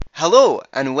Hello,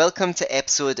 and welcome to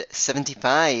episode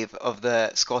 75 of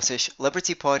the Scottish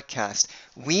Liberty Podcast.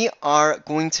 We are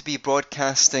going to be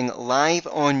broadcasting live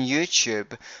on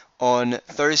YouTube on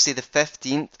Thursday the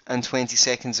 15th and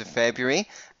 22nd of February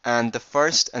and the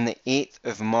 1st and the 8th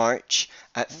of March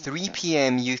at 3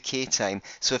 p.m. UK time.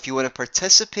 So if you want to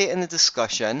participate in the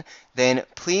discussion, then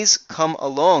please come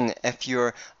along if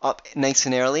you're up nice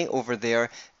and early over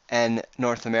there in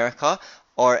North America.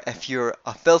 Or if you're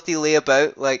a filthy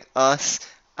layabout like us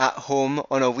at home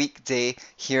on a weekday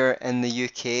here in the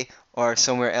UK or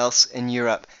somewhere else in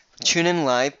Europe, tune in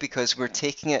live because we're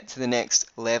taking it to the next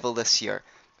level this year.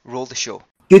 Roll the show.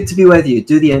 Good to be with you.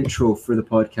 Do the intro for the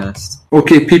podcast.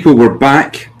 Okay, people, we're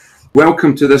back.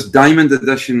 Welcome to this diamond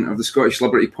edition of the Scottish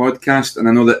Liberty Podcast. And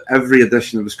I know that every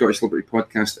edition of the Scottish Liberty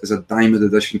Podcast is a diamond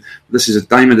edition. This is a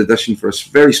diamond edition for a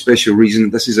very special reason.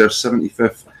 This is our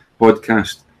 75th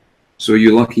podcast. So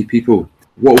you lucky people.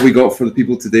 What have we got for the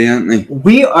people today, Anthony?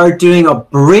 We are doing a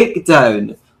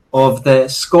breakdown of the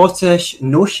Scottish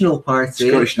National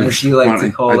Party, as you like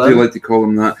to call them. I do like to call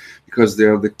them that because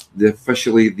they're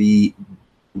officially the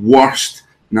worst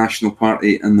national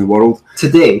party in the world.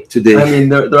 Today. I mean,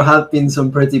 there have been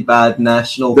some pretty bad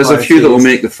national There's parties. a few that will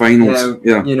make the finals.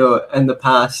 You know, in the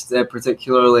past,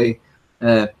 particularly,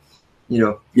 there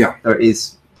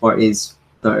is parties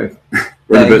that are...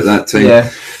 Right about that time. Yeah.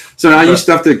 So I used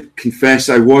to have to confess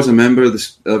I was a member of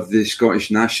the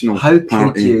Scottish National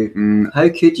Party. How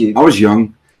could you? I was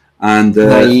young, and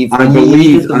naive. I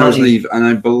believed, and I was naive, and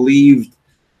I believed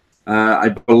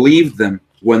them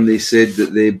when they said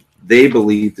that they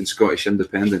believed in Scottish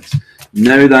independence.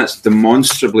 Now that's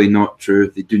demonstrably not true.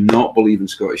 They do not believe in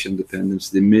Scottish independence.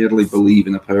 They merely believe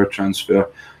in a power transfer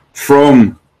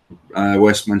from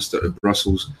Westminster to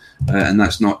Brussels, and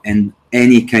that's not in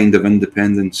any kind of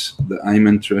independence that I'm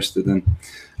interested in.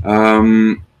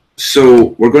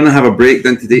 So we're going to have a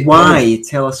breakdown today. Why?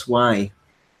 Tell us why.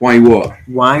 Why what?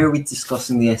 Why are we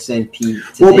discussing the SNP today?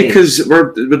 Well, because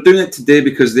we're doing it today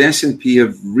because the SNP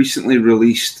have recently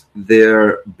released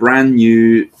their brand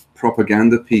new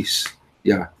propaganda piece.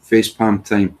 Yeah, facepalm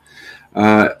time,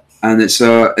 and it's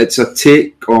a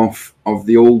take off of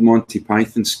the old Monty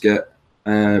Python skit.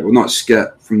 Not skit,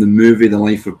 from the movie The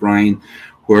Life of Brian,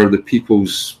 where the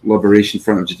People's Liberation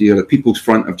Front of Judea, the People's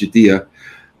Front of Judea,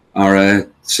 are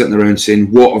sitting around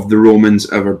saying, "What have the Romans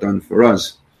ever done for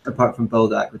us?" Apart from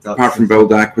build aqueducts. Apart from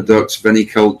build aqueducts,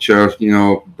 viniculture,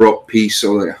 brought peace,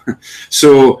 all that.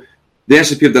 So the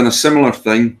SNP have done a similar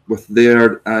thing with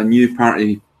their new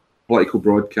party political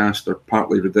broadcast, or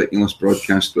partly ridiculous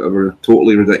broadcast, whatever,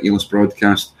 totally ridiculous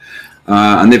broadcast,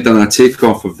 and they've done a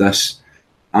takeoff of this.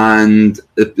 And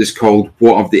it is called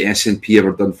 "What Have the SNP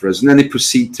Ever Done for Us?" And then they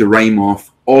proceed to rhyme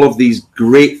off all of these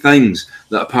great things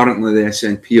that apparently the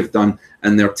SNP have done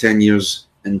in their 10 years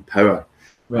in power.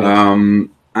 Right.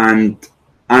 And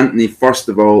Anthony, first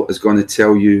of all, is going to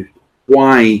tell you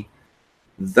why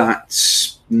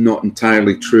that's not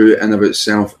entirely true in of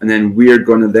itself, and then we're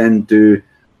going to then do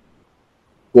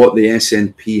what the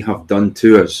SNP have done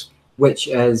to us, which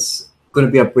is going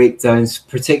to be a breakdown,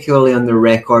 particularly on the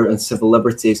record on civil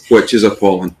liberties, which is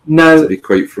appalling. Now, to be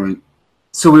quite frank.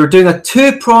 So we were doing a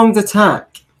two-pronged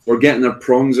attack. We're getting our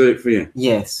prongs out for you.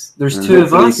 Yes, there's two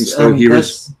of us, and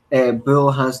this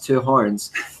bull has two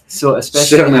horns. So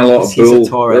especially certainly a lot of bull.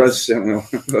 There is certainly a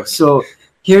lot. So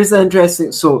here's the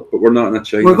interesting. So, but we're not in a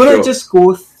China. We're going to just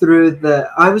go through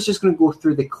I was just going to go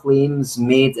through the claims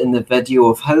made in the video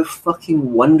of how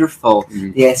fucking wonderful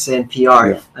the SNP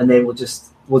are, and then we'll just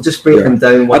break them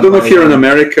down. I don't know if you're in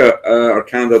America or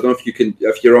Canada. I don't know if you can.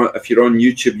 If you're on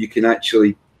YouTube, you can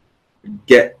actually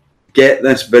get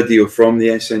this video from the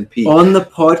SNP. On the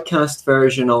podcast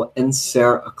version, I'll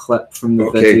insert a clip from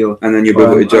the video, and then you'll be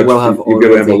able to judge. You'll be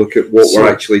able to have a look at what we're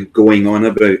actually going on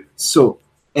about. So,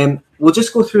 we'll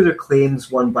just go through their claims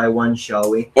one by one, shall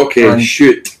we? Okay,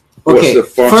 shoot. What's the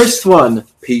first one?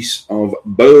 Piece of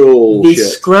bullshit. They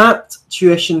scrapped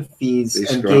tuition fees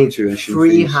and gave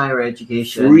free higher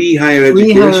education. Free higher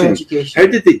education. How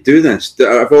did they do this?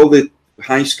 Have all the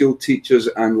high school teachers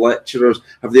and lecturers,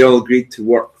 have they all agreed to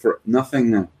work for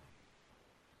nothing now?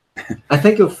 I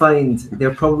think you'll find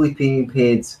they're probably being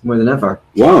paid more than ever.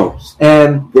 Wow.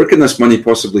 Where can this money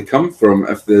possibly come from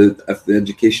if the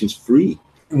education's free?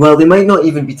 Well, they might not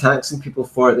even be taxing people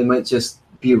for it. They might just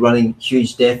be running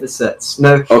huge deficits.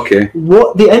 Now,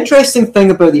 what the interesting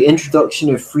thing about the introduction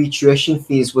of free tuition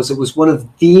fees was it was one of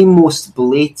the most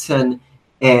blatant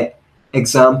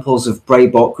examples of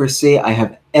bribocracy I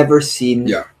have ever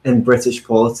seen in British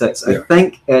politics. I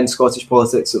think in Scottish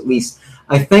politics at least.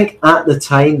 I think at the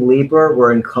time Labour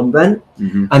were incumbent,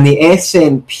 and the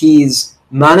SNP's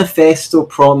manifesto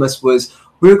promise was,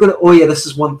 this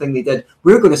is one thing they did,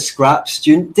 we're going to scrap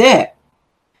student debt.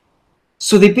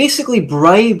 So they basically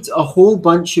bribed a whole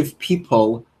bunch of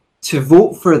people to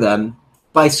vote for them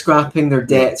by scrapping their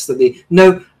debts.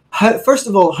 First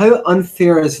of all, how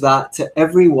unfair is that to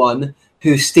everyone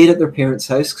who stayed at their parents'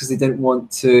 house because they didn't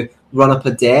want to run up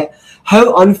a debt?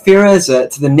 How unfair is it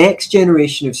to the next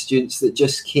generation of students that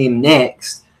just came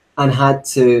next and had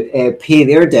to pay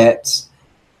their debts?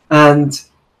 And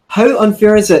how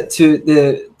unfair is it to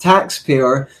the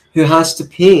taxpayer who has to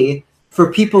pay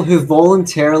for people who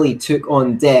voluntarily took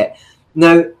on debt?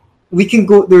 Now, we can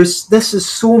go, this is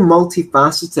so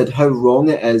multifaceted how wrong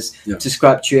it is to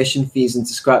scrap tuition fees and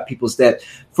to scrap people's debt.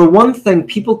 For one thing,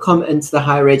 people come into the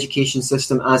higher education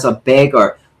system as a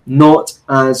beggar, not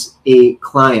as a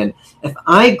client. If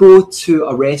I go to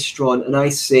a restaurant and I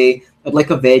say, I'd like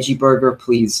a veggie burger,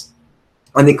 please,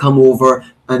 and they come over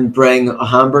and bring a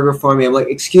hamburger for me, I'm like,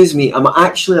 excuse me, I'm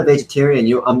actually a vegetarian.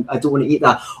 I don't want to eat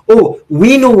that. Oh,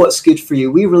 we know what's good for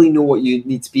you. We really know what you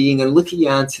need to be eating. And look at you,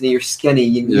 Anthony, you're skinny.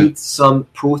 You need some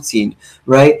protein,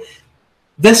 right?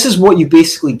 This is what you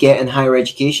basically get in higher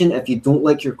education. If you don't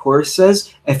like your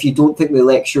courses, if you don't think the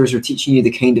lecturers are teaching you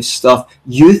the kind of stuff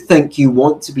you think you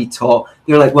want to be taught,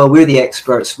 they're like, well, we're the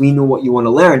experts. We know what you want to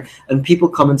learn. And people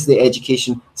come into the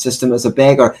education system as a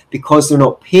beggar because they're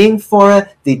not paying for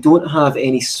it. They don't have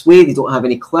any sway. They don't have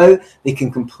any clout. They can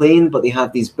complain, but they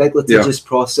have these big litigious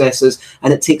processes,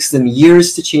 and it takes them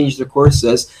years to change their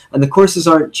courses. And the courses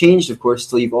aren't changed, of course,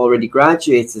 till you've already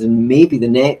graduated, and maybe the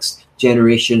next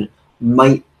generation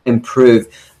might improve.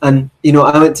 And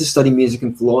I went to study music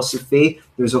and philosophy.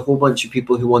 There was a whole bunch of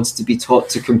people who wanted to be taught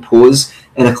to compose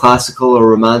in a classical or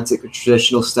romantic or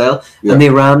traditional style, and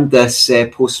they rammed this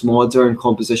postmodern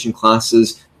composition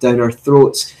classes down our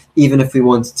throats, even if we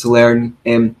wanted to learn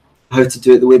how to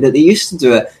do it the way that they used to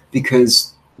do it,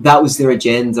 because that was their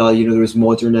agenda. There was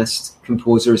modernist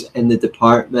composers in the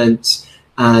department,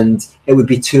 and it would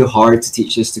be too hard to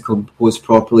teach us to compose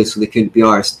properly, so they couldn't be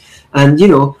arsed. And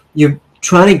you're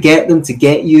trying to get them to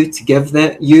get you to give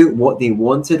you what they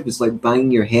wanted was like banging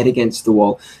your head against the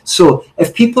wall. So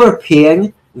if people are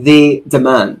paying, they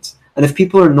demand, and if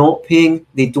people are not paying,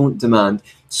 they don't demand.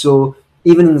 So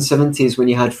even in the 70s, when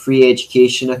you had free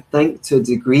education, I think to a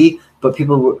degree, but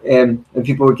people were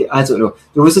I don't know.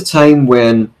 There was a time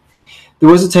when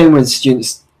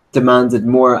students demanded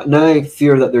more. Now I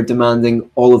fear that they're demanding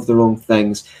all of the wrong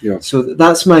things. So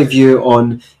that's my view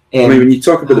on. When you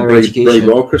talk about the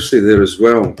bribocracy there as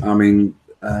well,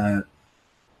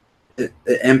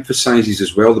 it emphasises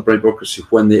as well the bribocracy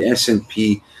when the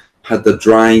SNP had the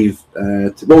drive.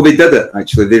 They did it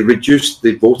actually. They reduced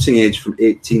the voting age from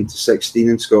 18 to 16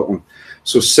 in Scotland,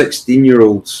 so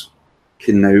 16-year-olds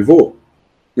can now vote.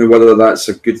 Whether that's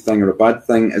a good thing or a bad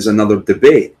thing is another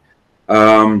debate.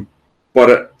 But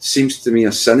it seems to me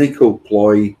a cynical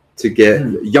ploy to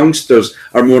get youngsters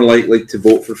are more likely to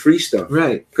vote for free stuff,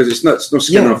 right? Because it's no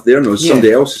skin off their nose.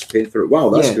 Somebody else has paid for it. Wow,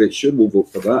 that's great. Sure, we'll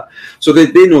vote for that. So they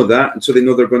know that, and so they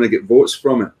know they're going to get votes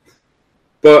from it.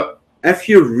 But if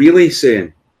you're really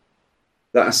saying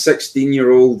that a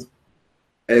 16-year-old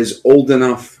is old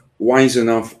enough, wise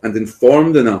enough, and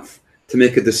informed enough to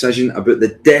make a decision about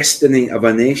the destiny of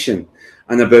a nation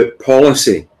and about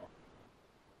policy,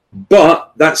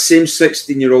 but that same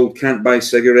 16-year-old can't buy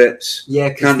cigarettes,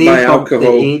 can't buy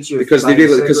alcohol because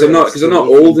they're not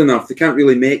old enough. They can't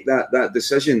really make that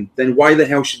decision. Then why the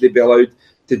hell should they be allowed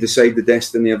to decide the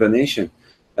destiny of a nation?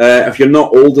 If you're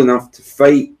not old enough to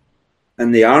fight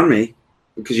in the army,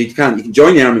 because you can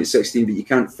join the army at 16, but you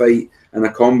can't fight in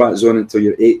a combat zone until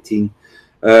you're 18.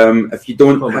 If you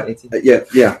don't, combat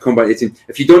 18. Combat 18.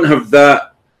 If you don't have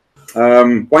that,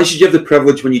 why should you have the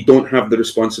privilege when you don't have the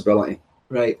responsibility?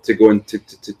 Right, to go and to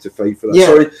fight for that.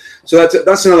 Sorry, so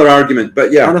that's another argument.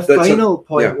 But and a final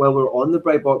point while we're on the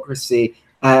bribocracy,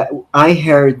 I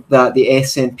heard that the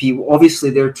SNP, obviously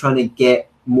they're trying to get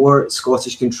more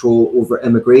Scottish control over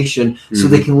immigration so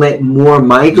they can let more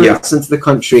migrants into the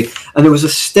country. And there was a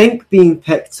stink being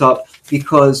picked up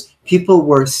because people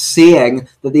were saying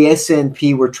that the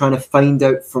SNP were trying to find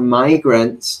out from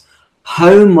migrants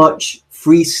how much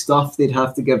free stuff they'd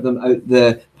have to give them out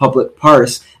the public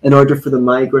purse in order for the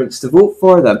migrants to vote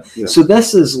for them. So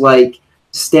this is like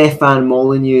Stefan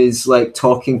Molyneux's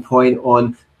talking point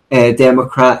on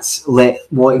Democrats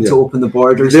wanting to open the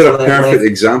borders. They're a perfect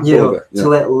example of it. To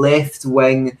let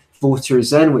left-wing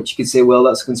voters in, which you could say, well,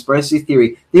 that's conspiracy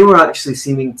theory. They were actually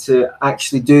seeming to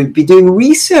be doing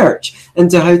research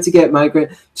into how to get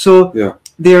migrant. So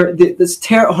this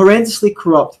horrendously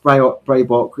corrupt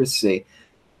bribocracy.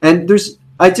 And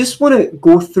I just want to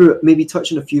go through it, maybe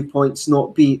touch on a few points,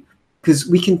 not be because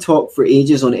we can talk for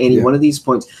ages on any one of these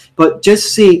points, but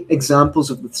just say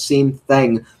examples of the same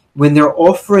thing when they're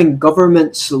offering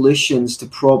government solutions to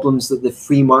problems that the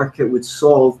free market would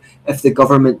solve if the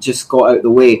government just got out of the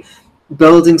way.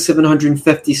 Building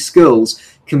 750 schools,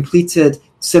 completed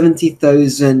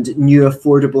 70,000 new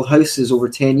affordable houses over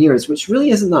 10 years, which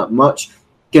really isn't that much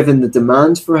given the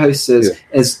demand for houses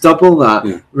is double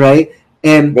that, right?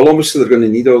 Well, obviously they're going to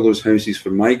need all those houses for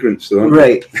migrants, though, aren't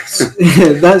right.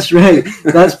 That's right.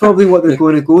 That's probably what they're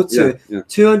going to go to.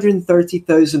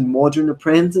 230,000 modern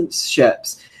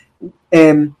apprenticeships.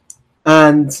 And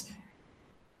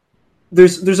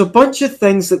there's a bunch of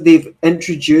things that they've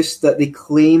introduced that they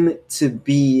claim to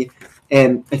be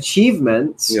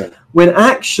achievements, when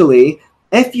actually,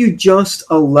 if you just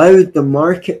allowed the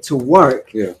market to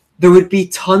work, there would be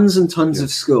tons and tons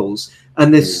of schools,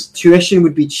 and this tuition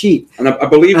would be cheap. And I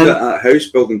believe that house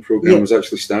building program was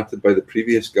actually started by the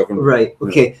previous government. Right,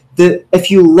 okay.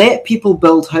 If you let people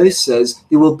build houses,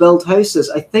 they will build houses.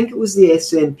 I think it was the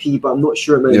SNP, but I'm not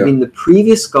sure, it might have been the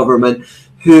previous government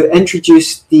who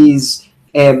introduced these,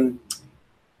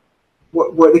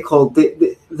 what are they called?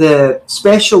 The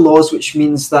special laws, which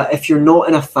means that if you're not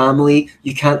in a family,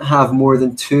 you can't have more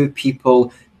than 2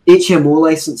 people. HMO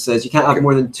licenses, you can't have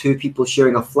more than 2 people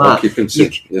sharing a flat.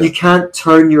 You can't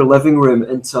turn your living room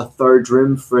into a third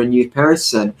room for a new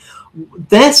person.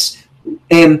 This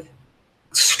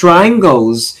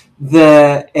strangles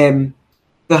the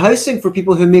housing for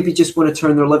people who maybe just want to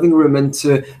turn their living room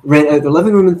into rent out their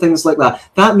living room and things like that.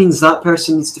 That means that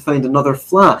person needs to find another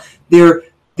flat.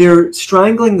 They're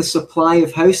strangling the supply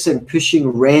of housing, pushing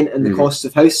rent and the cost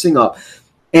of housing up.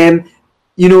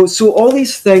 So all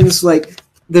these things like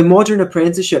the modern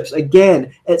apprenticeships,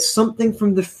 again, it's something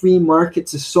from the free market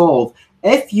to solve.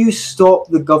 If you stop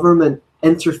the government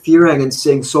interfering and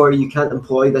saying, sorry, you can't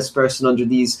employ this person under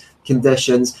these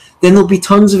conditions, then there'll be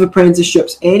tons of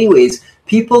apprenticeships anyways.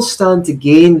 People stand to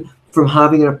gain from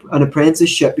having an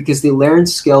apprenticeship because they learn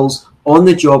skills on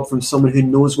the job from someone who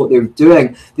knows what they're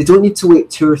doing. They don't need to wait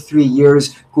 2 or 3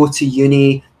 years, go to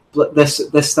uni, this,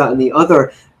 that, and the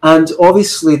other. And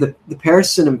obviously the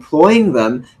person employing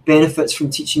them benefits from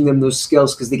teaching them those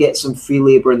skills because they get some free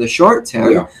labor in the short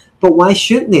term. But why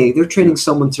shouldn't they? They're training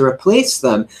someone to replace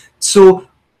them. So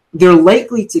they're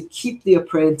likely to keep the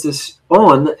apprentice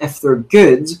on if they're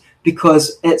good,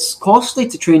 because it's costly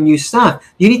to train new staff.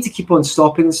 You need to keep on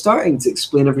stopping and starting to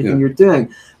explain everything you're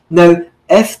doing. Now,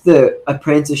 if the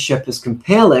apprenticeship is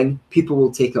compelling, people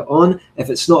will take it on. If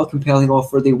it's not a compelling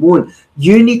offer, they won't.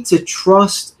 You need to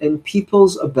trust in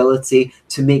people's ability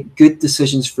to make good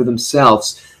decisions for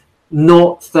themselves,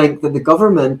 not think that the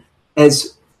government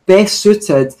is best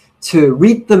suited to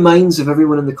read the minds of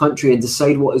everyone in the country and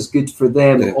decide what is good for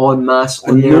them en masse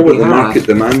on their behalf. What the market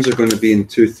demands are going to be in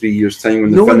 2-3 years' time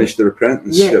when they finish their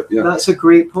apprenticeship. That's a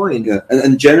great point.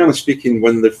 And generally speaking,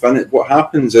 when they finish, what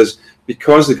happens is,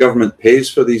 because the government pays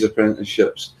for these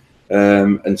apprenticeships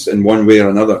in one way or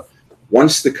another,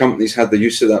 once the company's had the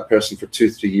use of that person for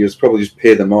 2-3 years, probably just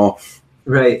pay them off.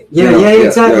 Right.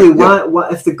 Exactly.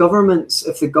 What if the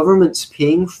government's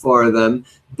paying for them,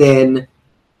 then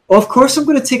of course I'm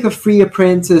going to take a free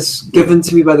apprentice given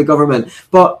to me by the government,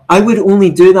 but I would only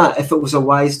do that if it was a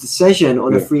wise decision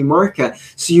on a free market.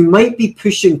 So you might be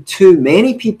pushing too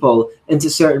many people into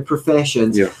certain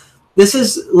professions. This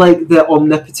is like the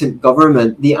omnipotent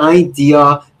government, the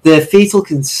idea, the fatal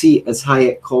conceit, as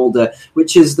Hayek called it,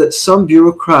 which is that some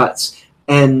bureaucrats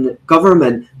in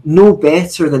government know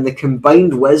better than the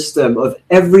combined wisdom of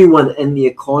everyone in the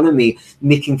economy,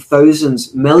 making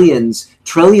thousands, millions,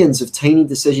 trillions of tiny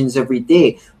decisions every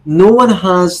day. No one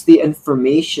has the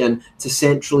information to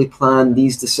centrally plan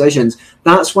these decisions.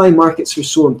 That's why markets are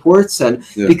so important,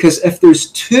 because if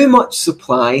there's too much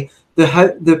supply,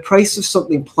 the price of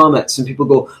something plummets and people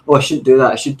go, oh, I shouldn't do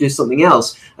that, I should do something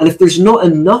else. And if there's not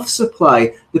enough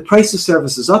supply, the price of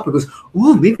services up. It goes,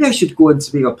 oh, maybe I should go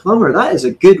into being a plumber. That is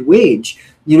a good wage.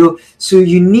 So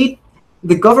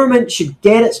the government should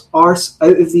get its arse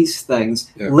out of these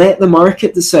things, let the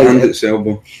market decide. And its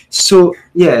elbow. So,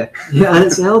 and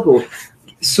its elbow.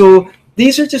 So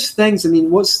these are just things, I mean,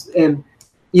 what's...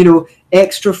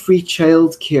 extra free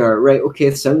childcare, right? Okay,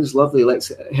 it sounds lovely.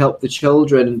 Let's help the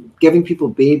children, giving people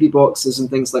baby boxes and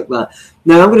things like that.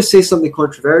 Now, I'm going to say something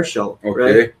controversial.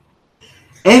 Okay. Right?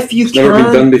 It's never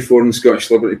been done before in the Scottish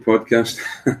Liberty podcast.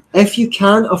 If you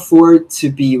can't afford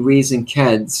to be raising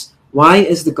kids, why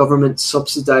is the government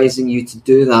subsidising you to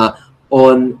do that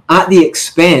at the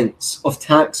expense of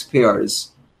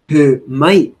taxpayers who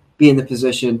might be in the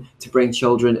position to bring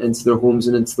children into their homes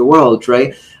and into the world,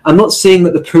 right? I'm not saying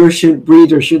that the poor shouldn't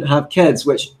breed or shouldn't have kids,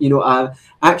 which,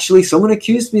 Actually, someone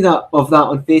accused me of that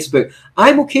on Facebook.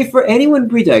 I'm okay for anyone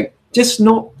breeding, just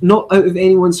not out of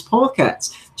anyone's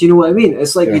pockets. Do you know what I mean?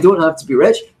 It's like, you don't have to be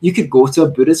rich. You could go to a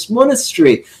Buddhist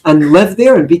monastery and live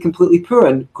there and be completely poor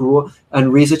and grow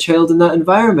and raise a child in that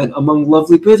environment among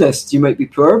lovely Buddhists. You might be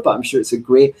poor, but I'm sure it's a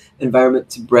great environment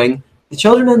to bring the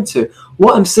children into.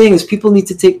 What I'm saying is people need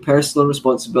to take personal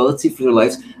responsibility for their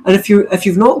lives. And if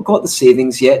you've not got the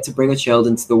savings yet to bring a child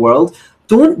into the world,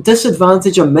 don't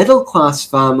disadvantage a middle-class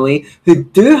family who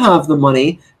do have the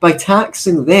money by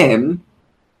taxing them.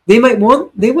 They might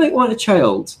want a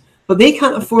child, but they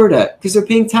can't afford it because they're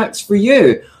paying tax for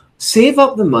you. Save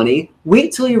up the money,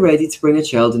 wait till you're ready to bring a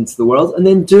child into the world, and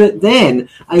then do it then.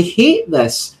 I hate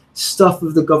this stuff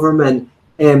of the government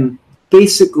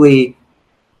basically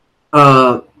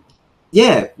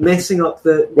messing up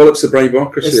the... Well, it's the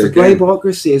bribocracy. It's the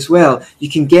bribocracy as well. You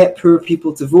can get poor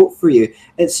people to vote for you.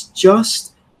 It's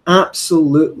just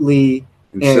absolutely...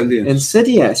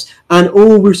 insidious. And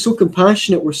we're so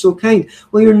compassionate, we're so kind.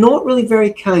 Well, you're not really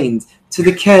very kind to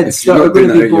the kids that are going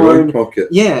to be born.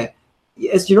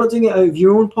 You're not doing it out of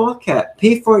your own pocket.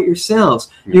 Pay for it yourselves.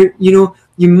 You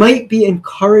might be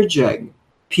encouraging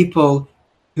people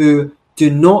who do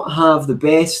not have the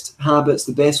best habits,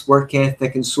 the best work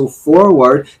ethic, and so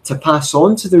forward to pass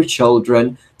on to their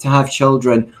children, to have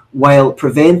children, while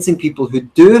preventing people who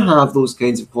do have those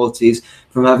kinds of qualities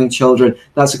from having children.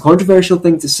 That's a controversial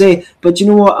thing to say, but you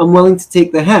know what? I'm willing to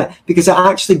take the hit because I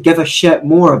actually give a shit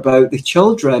more about the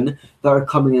children that are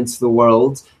coming into the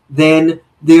world than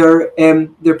their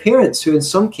parents, who in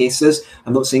some cases,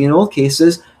 I'm not saying in all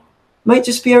cases, might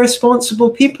just be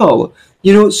irresponsible people.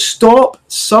 Stop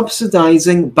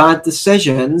subsidizing bad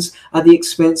decisions at the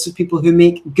expense of people who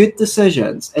make good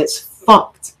decisions. It's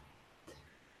fucked.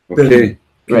 Okay.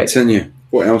 Continue.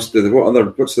 What else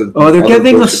what's the... they're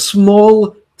giving a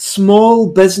small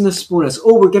business bonus.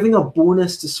 We're giving a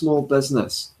bonus to small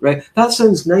business, right? That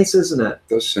sounds nice, isn't it? It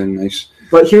does sound nice.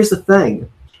 But here's the thing.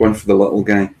 It's one for the little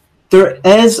guy. There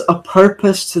is a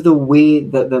purpose to the way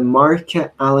that the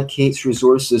market allocates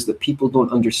resources that people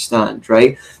don't understand,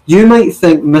 right? You might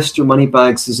think Mr.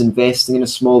 Moneybags is investing in a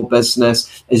small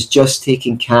business, is just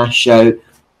taking cash out.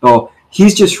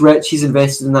 He's just rich, he's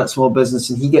invested in that small business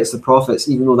and he gets the profits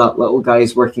even though that little guy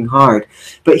is working hard.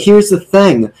 But here's the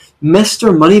thing,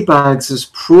 Mr. Moneybags has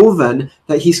proven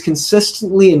that he's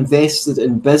consistently invested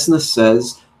in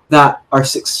businesses that are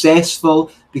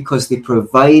successful because they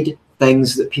provide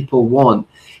things that people want.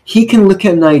 He can look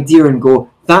at an idea and go,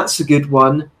 that's a good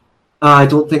one, I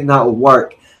don't think that will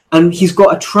work. And he's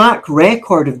got a track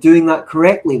record of doing that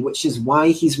correctly, which is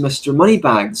why he's Mr.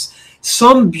 Moneybags.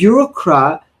 Some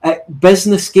bureaucrat at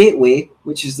Business Gateway,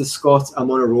 which is the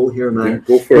I'm on a roll here, man.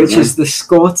 Is the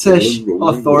Scottish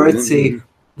authority,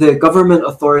 the government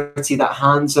authority that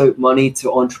hands out money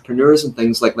to entrepreneurs and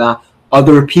things like that,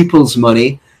 other people's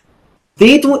money.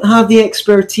 They don't have the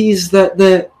expertise that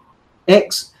the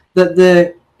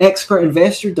expert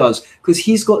investor does, because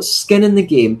he's got skin in the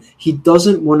game. He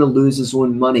doesn't want to lose his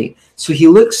own money. So he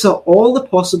looks at all the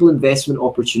possible investment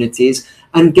opportunities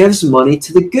and gives money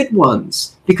to the good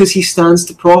ones because he stands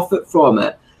to profit from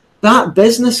it. That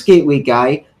Business Gateway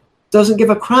guy doesn't give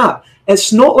a crap.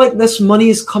 It's not like this money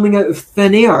is coming out of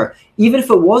thin air. Even if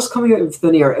it was coming out of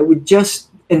thin air, it would just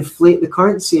inflate the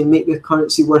currency and make the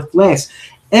currency worth less.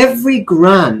 Every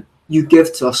grant you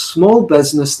give to a small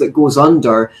business that goes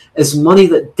under is money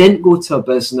that didn't go to a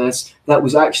business that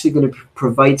was actually going to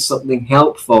provide something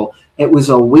helpful. It was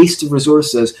a waste of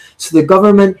resources. So the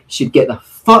government should get the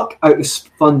fuck out of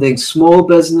funding small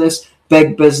business,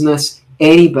 big business,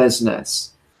 any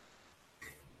business.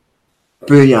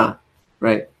 Booyah.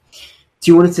 Right.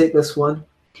 Do you want to take this one?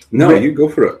 No, you go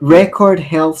for it. Record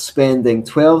health spending,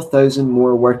 12,000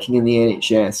 more working in the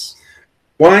NHS.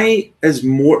 Why is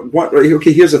more...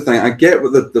 Okay, here's the thing. I get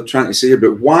what they're trying to say here,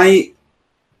 but why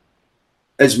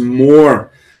is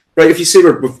more... Right, if you say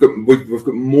we've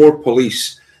got more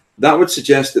police, that would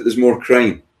suggest that there's more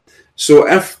crime. So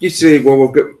if you say, well,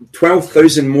 we've got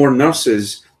 12,000 more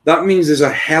nurses, that means there's a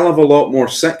hell of a lot more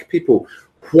sick people.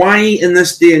 Why in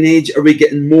this day and age are we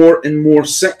getting more and more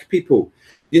sick people?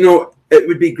 It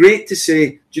would be great to say,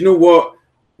 do you know what?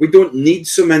 We don't need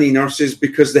so many nurses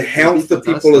because the health of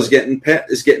people is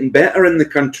getting better in the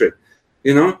country.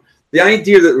 The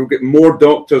idea that we'll get more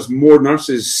doctors, more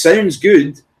nurses sounds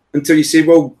good until you say,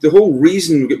 well, the whole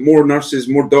reason we get more nurses,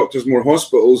 more doctors, more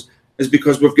hospitals is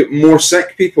because we've got more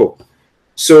sick people.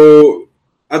 So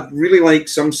I'd really like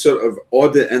some sort of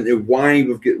audit into why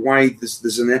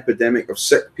there's an epidemic of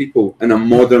sick people in a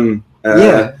modern in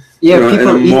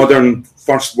a modern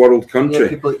first world country. Yeah,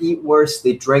 people eat worse,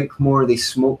 they drink more, they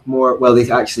smoke more. Well,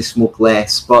 they actually smoke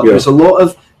less, but there's a lot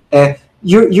of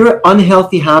your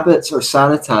unhealthy habits are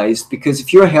sanitized, because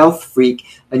if you're a health freak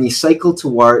and you cycle to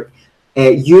work,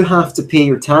 you have to pay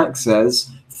your taxes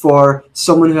for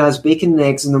someone who has bacon and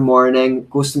eggs in the morning,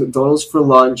 goes to McDonald's for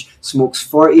lunch, smokes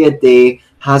 40 a day,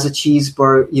 has a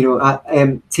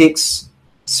cheeseburger, takes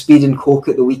speed and coke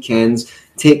at the weekends,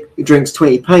 drinks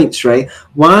 20 pints, right?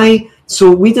 Why? So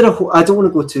we did I don't want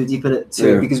to go too deep in it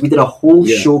because we did a whole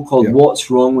show called What's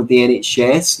Wrong with the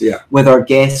NHS with our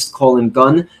guest Colin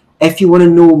Gunn. If you want to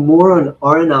know more on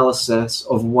our analysis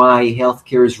of why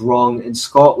healthcare is wrong in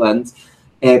Scotland,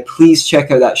 please check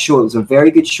out that show. It was a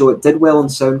very good show. It did well on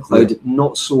SoundCloud,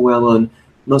 not so well on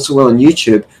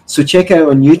YouTube. So check it out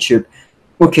on YouTube.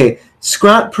 Okay,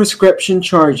 scrap prescription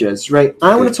charges, right?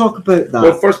 I want to talk about that.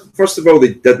 Well, first of all,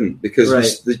 they didn't, because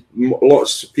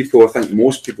lots of people, I think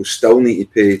most people, still need to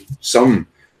pay some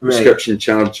prescription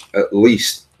charge at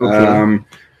least. Okay.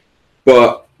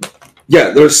 But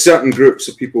yeah, there's certain groups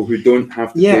of people who don't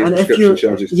have to pay prescription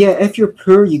charges. Yeah, if you're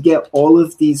poor, you get all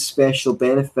of these special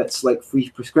benefits like free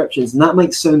prescriptions, and that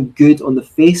might sound good on the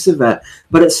face of it,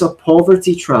 but it's a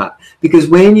poverty trap, because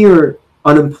when you're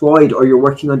unemployed or you're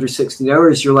working under 16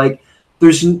 hours, you're like,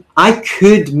 I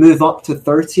could move up to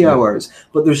 30 hours,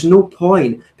 but there's no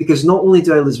point, because not only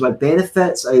do I lose my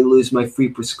benefits, I lose my free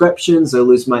prescriptions, I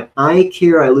lose my eye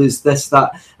care, I lose this,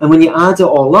 that. And when you add it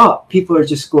all up, people are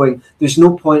just going, there's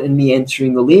no point in me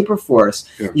entering the labour force.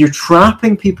 Yeah. You're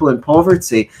trapping people in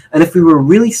poverty. And if we were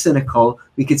really cynical,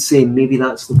 we could say maybe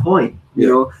that's the point.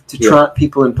 To trap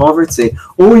people in poverty.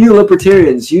 Oh, you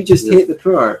libertarians, you just hate the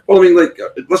poor. Well, I mean,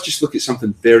 let's just look at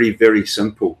something very, very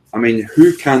simple. I mean,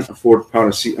 who can't afford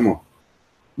paracetamol?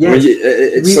 Yeah, I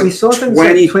mean, we saw things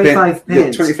like 25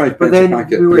 pence. 25 but then a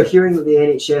packet. We were hearing that the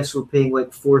NHS were paying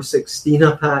like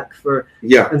 $4.16 a pack for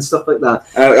and stuff like that.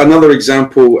 Another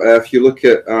example, if you look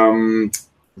at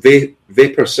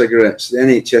vapor cigarettes, the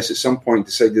NHS at some point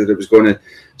decided that it was going to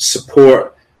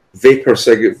support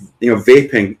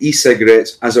vaping,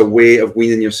 e-cigarettes as a way of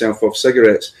weaning yourself off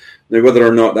cigarettes. Now, whether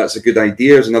or not that's a good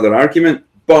idea is another argument.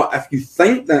 But if you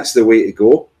think that's the way to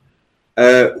go,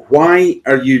 why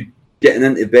are you getting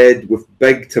into bed with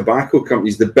big tobacco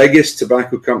companies, the biggest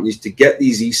tobacco companies, to get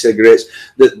these e-cigarettes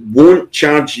that won't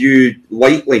charge you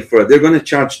lightly for it? They're going to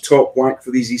charge top whack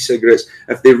for these e-cigarettes.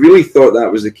 If they really thought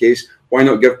that was the case, why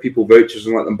not give people vouchers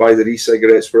and let them buy their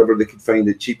e-cigarettes wherever they could find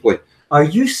it cheaply? Are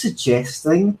you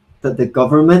suggesting that the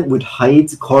government would hide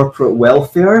corporate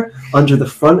welfare under the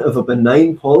front of a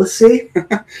benign policy?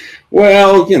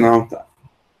 Well,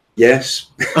 yes.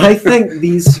 I think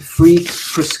these free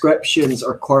prescriptions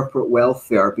are corporate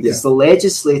welfare, because the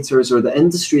legislators or the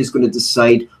industry is going to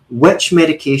decide which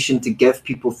medication to give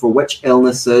people for which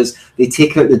illnesses. They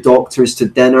take out the doctors to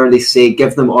dinner. They say,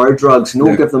 give them our drugs.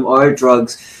 No, give them our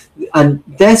drugs. And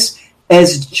this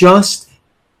is just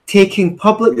taking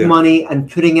public money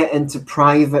and putting it into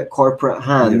private corporate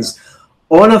hands.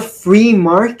 On a free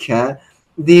market,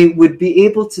 they would be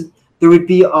able to, there would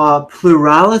be a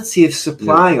plurality of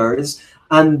suppliers,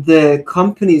 and the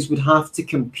companies would have to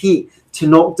compete to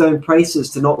knock down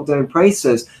prices.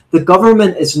 The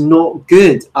government is not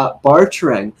good at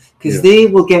bartering, because they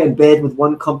will get in bed with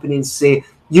one company and say,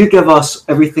 you give us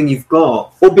everything you've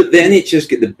got. Oh, but the NHS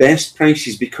get the best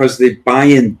prices because they buy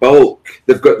in bulk.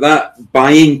 They've got that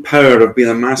buying power of being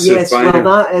a massive buyer. Yes, well,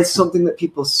 that is something that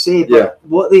people say. But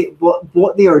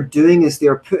what they are doing is they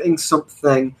are putting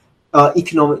something,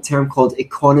 economic term called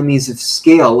economies of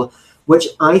scale, which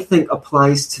I think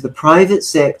applies to the private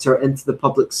sector into the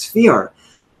public sphere.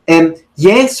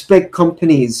 Yes, big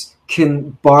companies can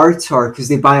barter because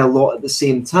they buy a lot at the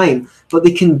same time, but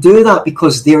they can do that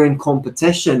because they're in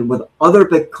competition with other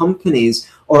big companies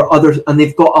and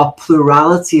they've got a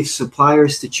plurality of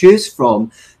suppliers to choose from.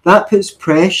 That puts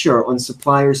pressure on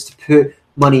suppliers to put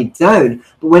money down.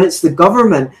 But when it's the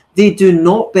government, they do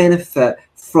not benefit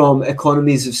from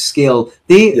economies of scale.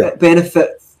 They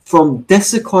benefit from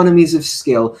diseconomies of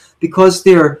scale because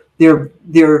they're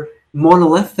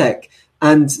monolithic,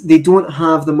 and they don't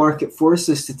have the market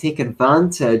forces to take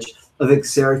advantage of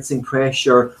exerting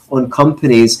pressure on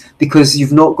companies, because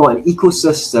you've not got an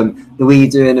ecosystem the way you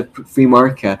do in a free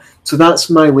market. So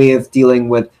that's my way of dealing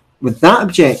with that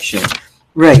objection.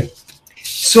 Right.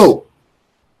 So,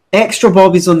 extra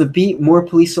bobbies on the beat, more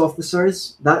police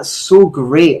officers. That's so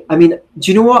great. I mean,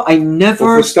 do you know what? Well,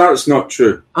 for a start, it's not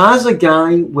true. As a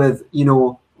guy with,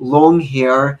 long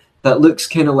hair that looks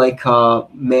kind of like a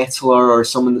metaler or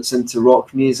someone that's into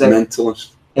rock music.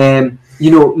 Mentalist.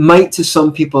 Might to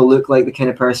some people look like the kind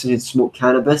of person who'd smoke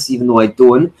cannabis, even though I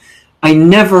don't. I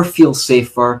never feel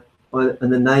safer on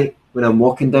the night when I'm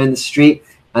walking down the street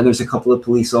and there's a couple of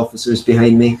police officers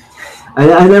behind me.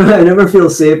 I never feel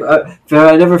safe.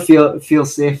 I never feel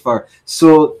safer.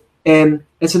 So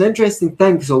it's an interesting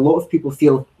thing because a lot of people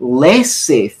feel less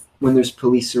safe when there's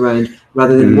police around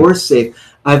rather than more safe.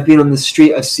 I've been on the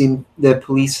street. I've seen the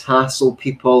police hassle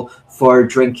people for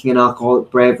drinking an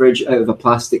alcoholic beverage out of a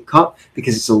plastic cup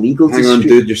because it's illegal. Hang on,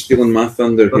 dude, you're stealing my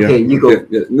thunder here. Okay, you go.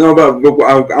 Yeah. No, but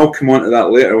I'll come on to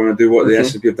that later when I do what the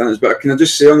SNP have done. But can I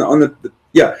just say on the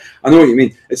yeah, I know what you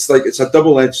mean. It's like it's a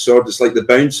double-edged sword. It's like the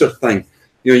bouncer thing.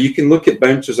 You can look at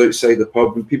bouncers outside the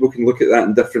pub, and people can look at that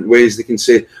in different ways. They can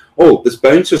say, "Oh, there's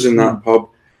bouncers in that pub.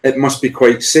 It must be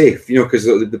quite safe," because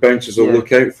the bouncers will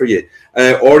look out for you.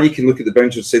 Or you can look at the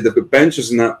bouncers and say, "They've got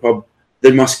bouncers in that pub.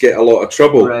 They must get a lot of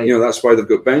trouble." Right. That's why they've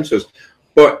got bouncers.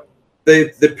 But they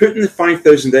put in the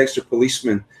 5,000 extra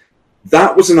policemen.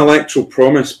 That was an electoral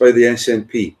promise by the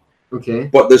SNP. Okay.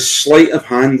 But there's sleight of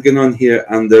hand going on here,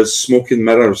 and there's smoke and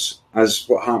mirrors, as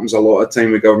what happens a lot of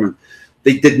time with government.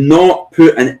 They did not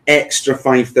put an extra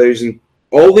 5,000.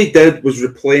 All they did was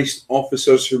replace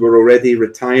officers who were already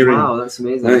retiring. Wow, that's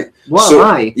amazing. Right?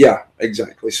 Why? Yeah,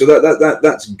 exactly. So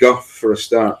that's guff for a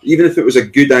start. Even if it was a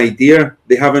good idea,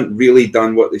 they haven't really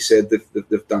done what they said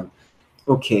they've done.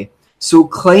 Okay, so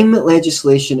climate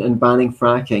legislation and banning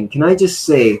fracking. Can I just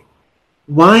say,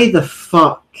 why the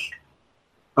fuck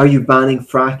are you banning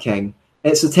fracking?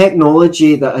 It's a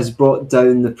technology that has brought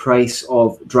down the price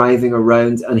of driving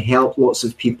around and helped lots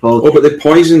of people. Oh, but they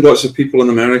poisoned lots of people in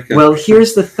America. Well,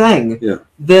 here's the thing. Yeah.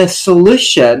 The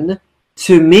solution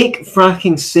to make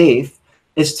fracking safe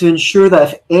is to ensure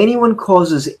that if anyone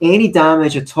causes any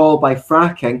damage at all by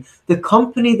fracking, the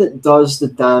company that does the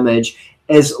damage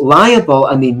is liable,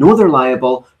 and they know they're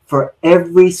liable, for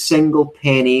every single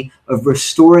penny of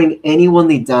restoring anyone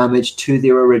they damaged to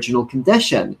their original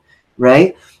condition,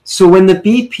 right? So when the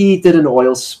BP did an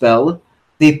oil spill,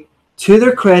 to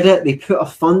their credit, they put a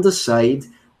fund aside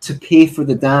to pay for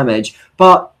the damage.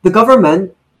 But the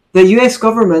government, the US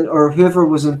government or whoever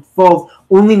was involved,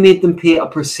 only made them pay a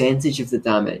percentage of the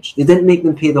damage. They didn't make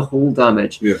them pay the whole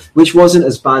damage, which wasn't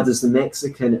as bad as the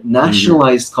Mexican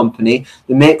nationalized company.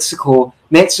 The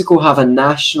Mexico have a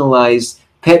nationalized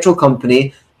petrol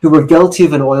company who were guilty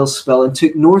of an oil spill and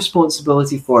took no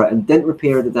responsibility for it and didn't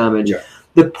repair the damage. Yeah.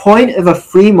 The point of a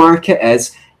free market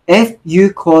is if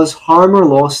you cause harm or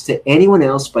loss to anyone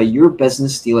else by your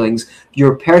business dealings,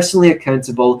 you're personally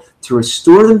accountable to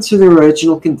restore them to their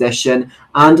original condition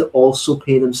and also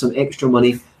pay them some extra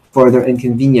money for their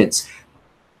inconvenience.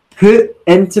 Put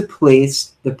into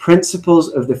place the principles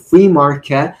of the free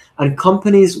market and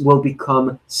companies will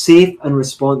become safe and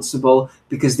responsible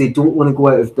because they don't want to go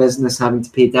out of business having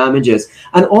to pay damages.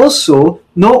 And also,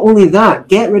 not only that,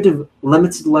 get rid of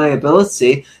limited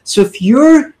liability. So if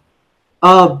you're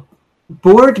a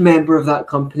board member of that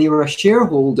company or a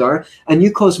shareholder and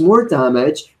you cause more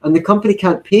damage and the company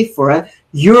can't pay for it,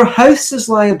 your house is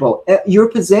liable, your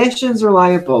possessions are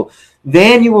liable.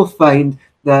 Then you will find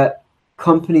that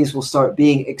companies will start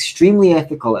being extremely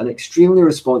ethical and extremely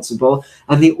responsible,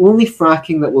 and the only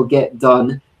fracking that will get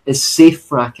done is safe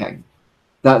fracking.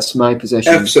 That's my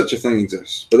position. If such a thing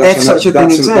exists. But if such a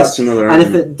thing exists. And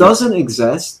if it doesn't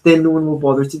exist, then no one will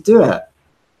bother to do it.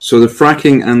 So the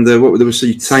fracking and so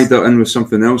you tied that in with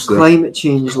something else there. Climate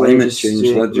change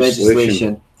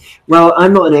legislation. Well,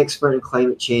 I'm not an expert in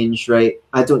climate change, right?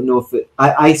 I don't know if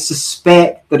I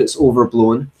suspect that it's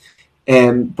overblown.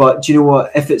 But do you know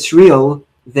what? If it's real,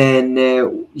 then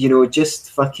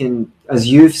just fucking, as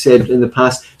you've said in the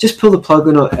past, just pull the plug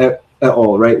on it at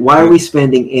all, right? Why are we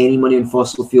spending any money on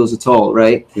fossil fuels at all,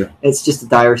 right? Yeah. It's just a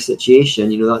dire situation,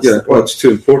 that's well, it's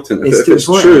too important. If it's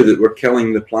true that we're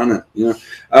killing the planet,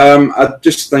 I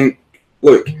just think,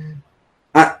 look,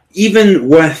 even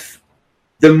with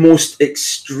the most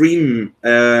extreme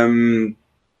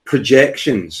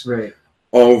projections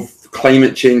of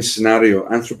climate change scenario,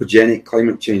 anthropogenic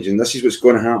climate change, and this is what's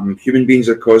going to happen. Human beings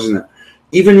are causing it.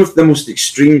 Even with the most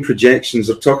extreme projections,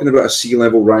 they're talking about a sea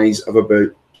level rise of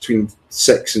about between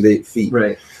 6 and 8 feet.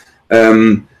 Right.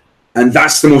 And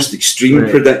that's the most extreme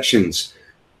predictions.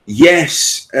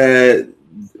 Yes,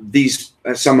 these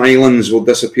some islands will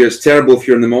disappear. It's terrible if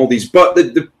you're in the Maldives. But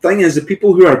the thing is, the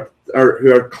people who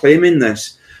are claiming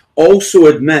this also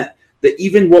admit that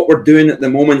even what we're doing at the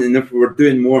moment, and if we were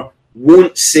doing more,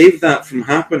 won't save that from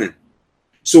happening.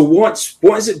 So what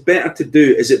is it better to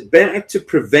do? Is it better to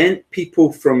prevent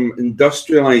people from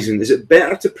industrializing? Is it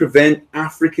better to prevent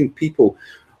African people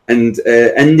and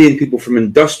Indian people from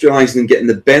industrializing and getting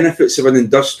the benefits of an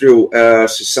industrial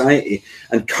society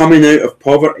and coming out of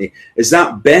poverty. Is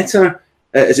that better?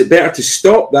 Is it better to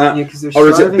stop that, or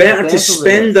is it better to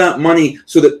spend that money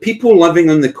so that people living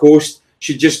on the coast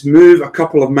should just move a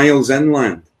couple of miles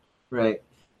inland? Right.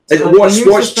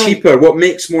 What's cheaper? What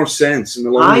makes more sense in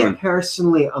the long run? I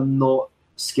personally am not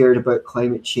scared about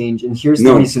climate change, and here's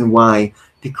the reason why.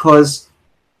 Because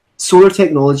solar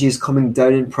technology is coming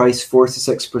down in price 4 to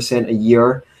 6% a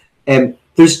year.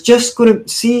 There's just going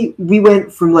to we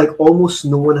went from like almost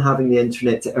no one having the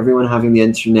internet to everyone having the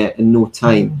internet in no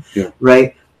time,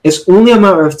 right? It's only a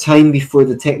matter of time before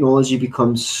the technology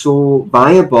becomes so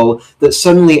viable that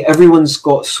suddenly everyone's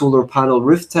got solar panel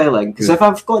roof tiling. Because if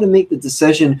I've got to make the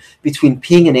decision between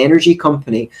paying an energy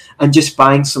company and just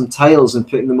buying some tiles and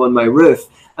putting them on my roof,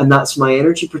 and that's my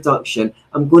energy production,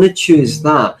 I'm going to choose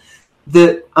that.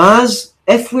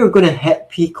 If we're going to hit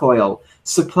peak oil,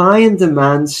 supply and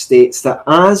demand states that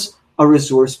as a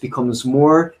resource becomes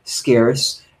more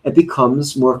scarce, it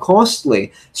becomes more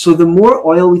costly. So the more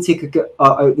oil we take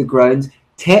out the ground,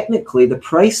 technically the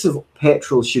price of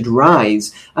petrol should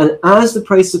rise. And as the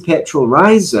price of petrol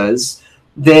rises,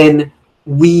 then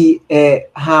we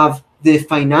have the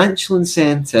financial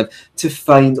incentive to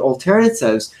find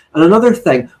alternatives. And another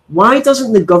thing, why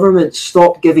doesn't the government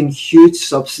stop giving huge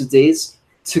subsidies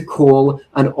to coal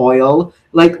and oil?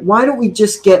 Like, why don't we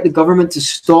just get the government to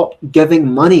stop giving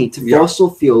money to fossil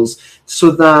fuels so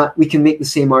that we can make the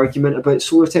same argument about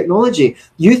solar technology?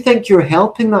 You think you're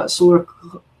helping that solar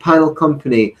panel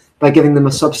company by giving them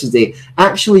a subsidy.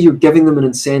 Actually, you're giving them an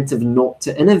incentive not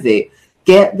to innovate.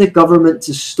 Get the government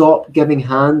to stop giving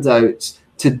handouts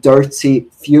to dirty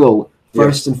fuel,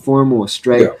 first and foremost,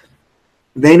 right?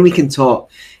 Then we can talk.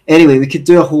 Anyway, we could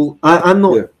do a whole...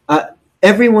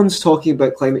 everyone's talking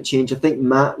about climate change. I think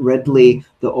Matt Ridley,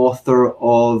 the author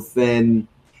of The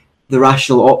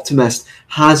Rational Optimist,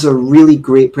 has a really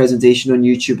great presentation on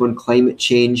YouTube on climate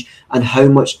change and how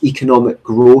much economic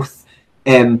growth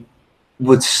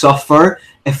would suffer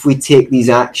if we take these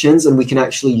actions, and we can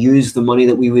actually use the money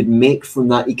that we would make from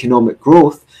that economic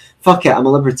growth. Fuck it, I'm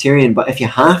a libertarian, but if you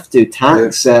have to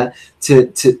tax to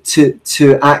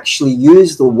actually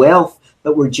use the wealth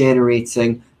that we're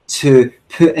generating to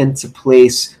put into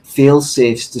place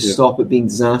fail-safes to stop it being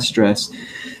disastrous.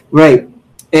 Right.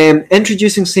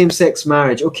 Introducing same-sex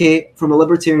marriage. Okay, from a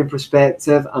libertarian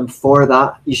perspective, I'm for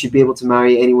that. You should be able to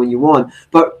marry anyone you want.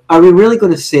 But are we really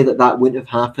going to say that that wouldn't have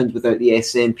happened without the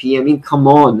SNP? I mean, come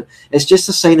on. It's just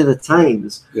a sign of the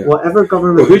times. Whatever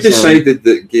government... Well, who decided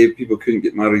that gay people couldn't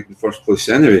get married in the first place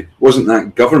anyway? Wasn't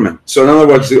that government? So in other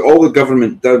words, all the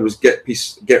government did was get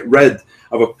rid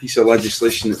of a piece of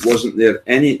legislation that wasn't there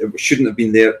it shouldn't have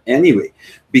been there anyway,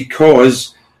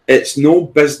 because it's no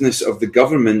business of the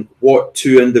government what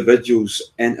two individuals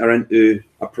enter into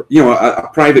a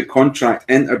private contract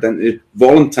entered into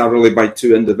voluntarily by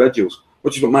two individuals,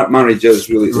 which is what marriage is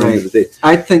really at the end of the day.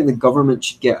 I think the government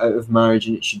should get out of marriage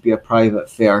and it should be a private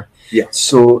affair.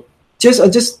 So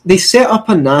they set up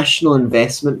a national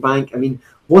investment bank. I mean,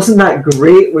 wasn't that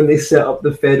great when they set up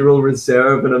the Federal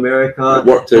Reserve in America? It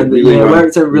worked out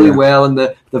really well, and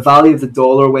the value of the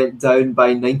dollar went down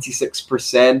by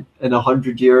 96% in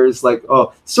 100 years. Like,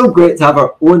 oh, so great to have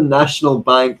our own national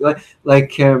bank.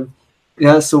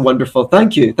 That's so wonderful.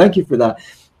 Thank you for that.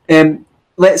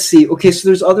 Let's see. Okay, so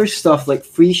there's other stuff like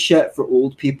free shit for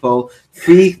old people,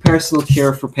 free personal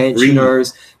care for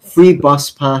pensioners, free bus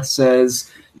passes.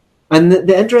 And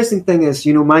the interesting thing is,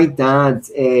 my dad...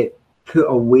 put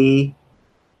away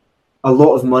a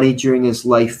lot of money during his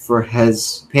life for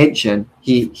his pension.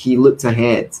 He looked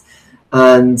ahead,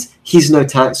 and he's now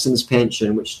taxed on his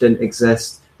pension, which didn't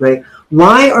exist, right?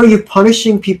 Why are you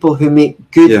punishing people who make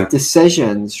good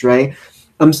decisions, right?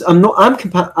 I'm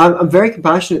very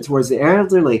compassionate towards the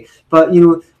elderly, but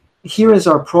here is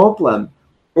our problem.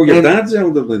 Oh, your dad's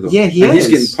elderly though. Yeah, he's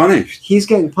getting punished. He's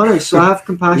getting punished, so I have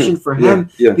compassion for him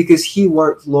because he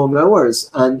worked long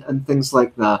hours and things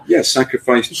like that. Yeah,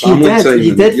 sacrificed family time.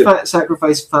 He did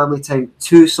sacrifice family time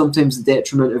to sometimes the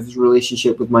detriment of his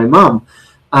relationship with my mum.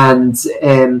 And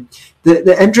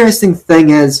the interesting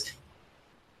thing is,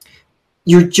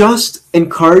 you're just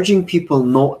encouraging people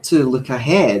not to look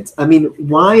ahead. I mean,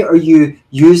 why are you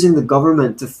using the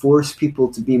government to force people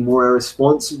to be more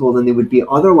irresponsible than they would be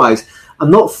otherwise? I'm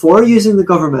not for using the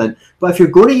government, but if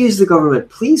you're going to use the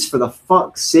government, please, for the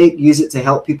fuck's sake, use it to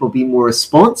help people be more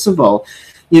responsible.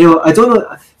 I don't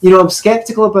know, I'm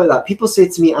skeptical about that. People say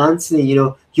to me, Anthony,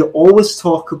 you always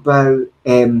talk about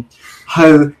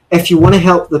how if you want to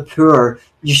help the poor,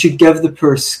 you should give the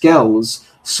poor skills.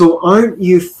 So aren't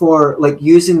you for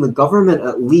using the government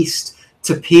at least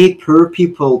to pay poor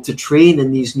people to train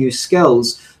in these new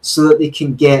skills so that they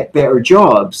can get better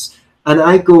jobs. And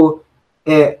I go,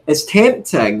 it's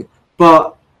tempting,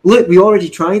 but look, we already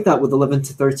tried that with 11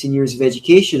 to 13 years of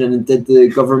education, and did the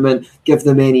government give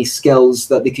them any skills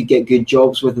that they could get good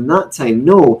jobs with in that time?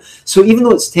 No. So even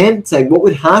though it's tempting, what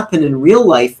would happen in real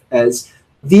life is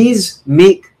these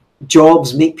make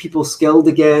people skilled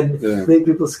again,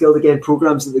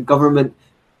 programs that the government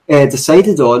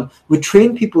decided on would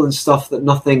train people in stuff that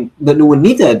no one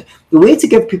needed. The way to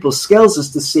give people skills is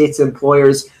to say to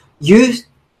employers,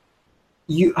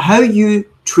 how you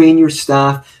train your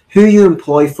staff, who you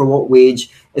employ for what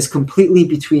wage is completely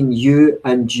between you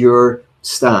and your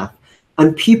staff.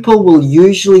 And people will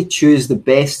usually choose the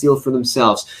best deal for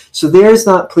themselves. So there's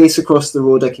that place across the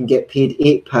road I can get paid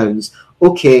 £8.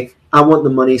 Okay, I want the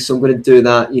money, so I'm going to do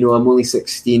that. I'm only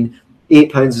 16.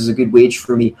 £8 is a good wage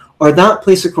for me. Or that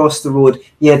place across the road,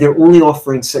 yeah, they're only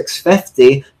offering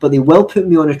 $6.50, but they will put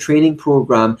me on a training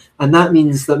program, and that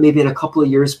means that maybe in a couple of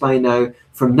years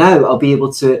from now, I'll be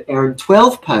able to earn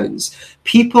 £12.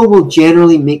 People will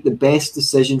generally make the best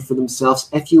decision for themselves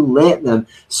if you let them.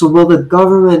 So will the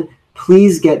government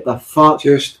please get the fuck out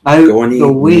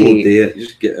the way?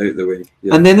 Just get out the way.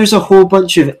 Yeah. And then there's a whole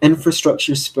bunch of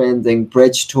infrastructure spending,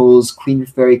 bridge tolls, Queen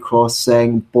Ferry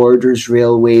Crossing, Borders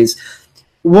Railways.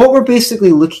 What we're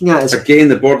basically looking at is... Again,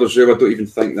 the Borders Rail, I don't even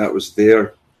think that was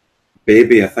their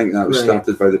baby. I think that was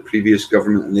started by the previous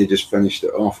government and they just finished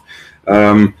it off.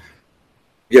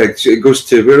 It goes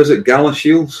to, where is it,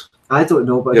 Galashiels? I don't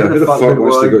know, but who the fuck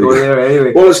wants to go there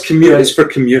anyway? Well, it's for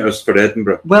commuters for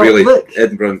Edinburgh. Well, really, look,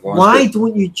 Edinburgh and Glasgow. Why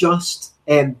don't you just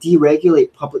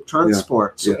deregulate public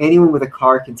transport so anyone with a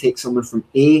car can take someone from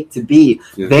A to B?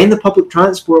 Yeah. Then the public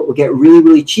transport will get really,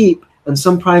 really cheap, and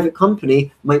some private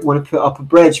company might want to put up a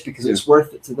bridge because it's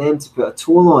worth it to them to put a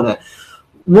toll on it.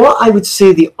 What I would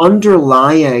say the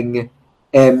underlying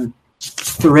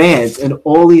thread in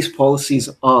all these policies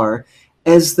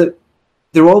is that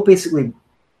they're all basically,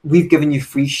 we've given you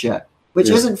free shit, which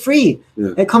isn't free.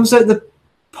 Yeah. It comes out the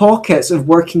pockets of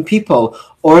working people,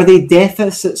 or they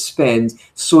deficit spend,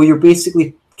 so you're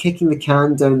basically kicking the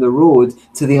can down the road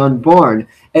to the unborn.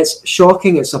 It's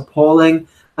shocking, it's appalling,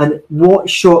 and what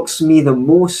shocks me the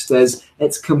most is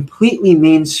it's completely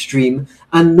mainstream,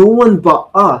 and no one but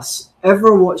us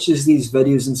ever watches these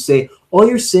videos and say, all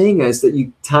you're saying is that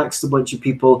you taxed a bunch of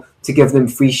people to give them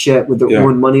free shit with their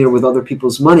own money or with other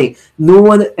people's money. No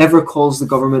one ever calls the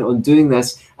government on doing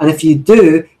this. And if you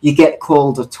do, you get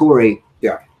called a Tory.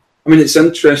 Yeah. I mean, it's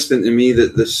interesting to me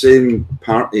that the same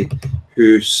party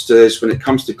who says when it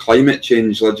comes to climate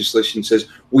change legislation says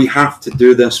we have to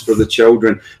do this for the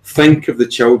children. Think of the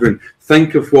children.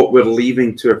 Think of what we're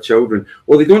leaving to our children.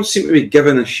 Well, they don't seem to be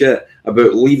giving a shit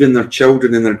about leaving their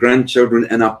children and their grandchildren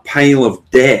in a pile of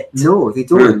debt. No, they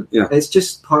don't. Right. Yeah. It's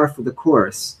just par for the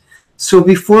course. So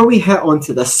before we hit on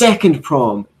to the second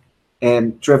prong,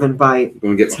 driven by Go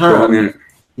and get Tam,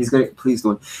 he's going to, please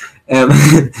don't.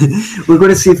 We're going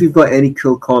to see if we've got any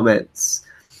cool comments.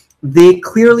 They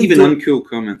clearly uncool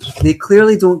comments. They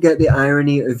clearly don't get the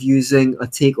irony of using a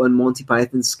take on Monty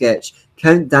Python's sketch.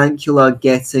 Count Dankula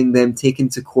getting them taken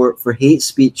to court for hate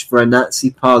speech for a Nazi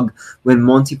pug when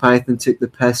Monty Python took the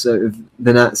piss out of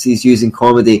the Nazis using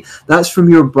comedy. That's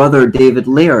from your brother, David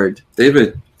Laird.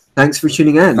 David. Thanks for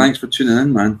tuning in. Thanks for tuning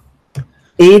in, man.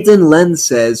 Aidan Lynn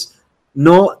says,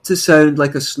 not to sound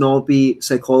like a snobby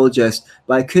psychologist,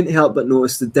 but I couldn't help but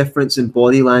notice the difference in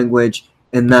body language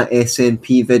in that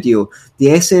SNP video. The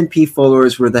SNP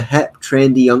followers were the hip,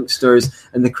 trendy youngsters,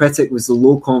 and the critic was the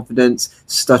low-confidence,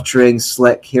 stuttering,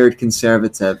 slick-haired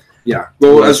conservative. Yeah.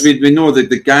 Well, as we know, the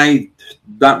guy,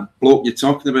 that bloke you're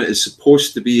talking about is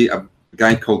supposed to be a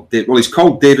guy called David. Well, he's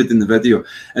called David in the video.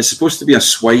 It's supposed to be a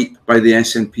swipe by the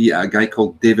SNP at a guy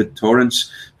called David Torrance,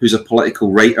 who's a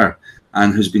political writer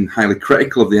and who's been highly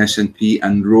critical of the SNP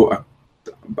and wrote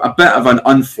a bit of an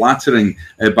unflattering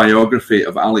biography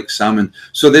of Alex Salmond.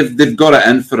 So they've got it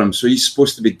in for him. So he's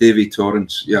supposed to be David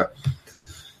Torrance. Yeah.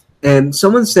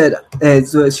 Someone said,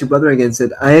 so it's your brother again,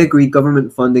 said, I agree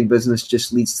government funding business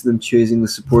just leads to them choosing the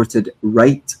supported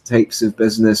right types of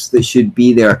business that should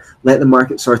be there. Let the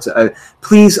market sort it out.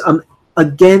 Please, I'm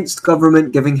against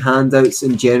government giving handouts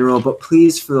in general, but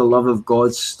please, for the love of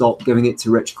God, stop giving it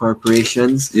to rich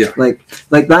corporations. Yeah. Like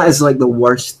that is like the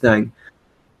worst thing.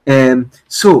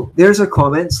 So there's our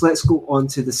comments. Let's go on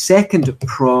to the second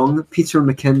prong. Peter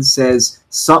McKinn says,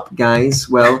 sup guys.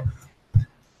 Well,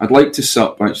 I'd like to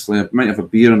sup, actually. I might have a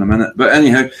beer in a minute. But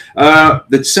anyhow,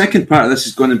 the second part of this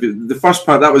is going to be... The first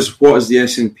part, that was what has the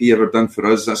SNP ever done for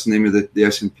us? That's the name of the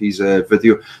SNP's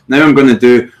video. Now I'm going to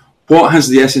do what has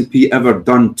the SNP ever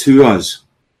done to us?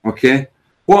 Okay?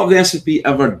 What have the SNP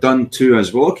ever done to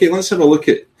us? Well, okay, let's have a look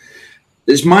at.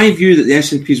 It's my view that the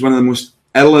SNP is one of the most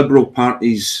illiberal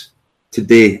parties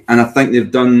today, and I think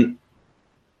they've done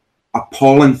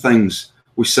appalling things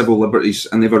with civil liberties,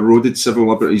 and they've eroded civil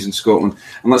liberties in Scotland.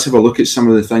 And let's have a look at some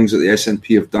of the things that the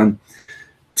SNP have done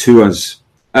to us.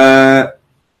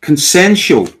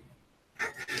 Consensual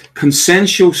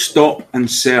stop and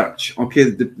search. Okay,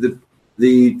 the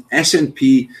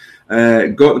SNP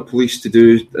got the police to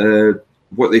do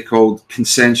what they called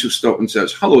consensual stop and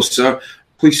search. Hello, sir.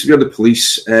 Police, we're the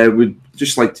police. We'd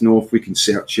just like to know if we can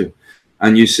search you.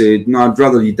 And you said, no, I'd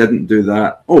rather you didn't do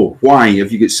that. Oh, why?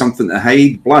 Have you got something to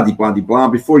hide? Blah, blah, blah, blah.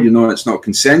 Before you know it, it's not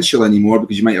consensual anymore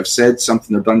because you might have said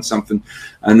something or done something,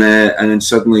 and then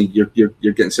suddenly you're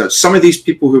getting searched. Some of these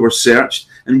people who were searched,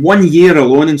 in 1 year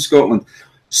alone in Scotland,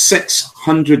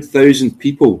 600,000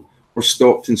 people were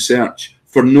stopped and searched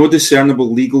for no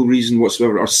discernible legal reason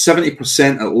whatsoever, or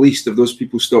 70% at least of those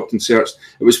people stopped and searched,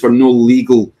 it was for no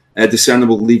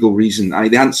discernible legal reason.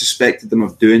 They hadn't suspected them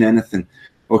of doing anything.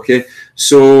 Okay,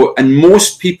 so, and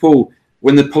most people,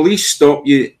 when the police stop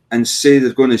you and say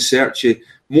they're going to search you,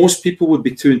 most people would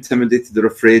be too intimidated or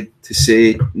afraid to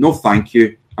say, no, thank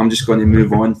you, I'm just going to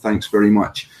move on, thanks very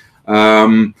much.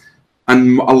 And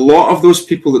a lot of those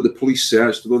people that the police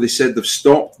searched, although they said they've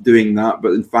stopped doing that,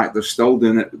 but in fact they're still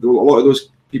doing it, a lot of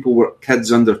those people were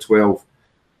kids under 12.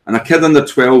 And a kid under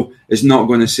 12 is not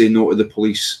going to say no to the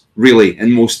police, really, in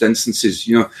most instances.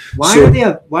 You know,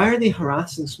 why are they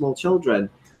harassing small children?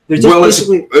 It's about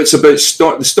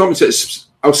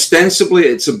ostensibly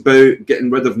it's about getting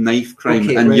rid of knife crime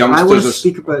and youngsters. I want to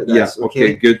speak about this. Yeah,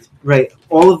 okay, good. Right,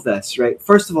 all of this, right?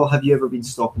 First of all, have you ever been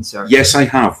stopped and searched? Yes, I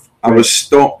have. Right. I was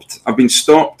stopped. I've been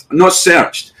stopped, not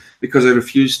searched, because I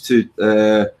refused to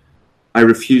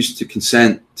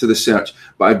consent to the search.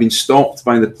 But I've been stopped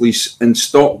by the police in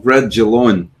Stockbridge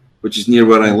alone, which is near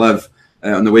where I live,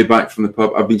 on the way back from the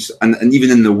pub. I've been, and even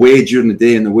in the way during the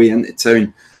day, on the way into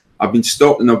town. I've been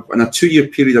stopped in a 2-year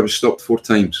period. I was stopped 4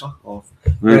 times.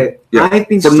 Right. Yeah. I've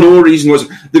been for no reason.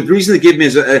 The reason they gave me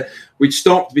is that we'd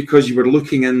stopped because you were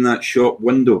looking in that shop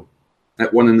window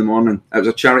at 1 a.m. It was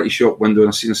a charity shop window, and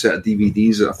I seen a set of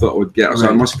DVDs that I thought I would get. So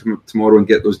I must come up tomorrow and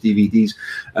get those DVDs.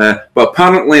 But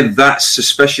apparently that's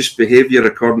suspicious behaviour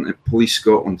according to Police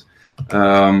Scotland.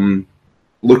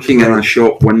 Looking in a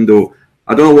shop window.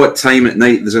 I don't know what time at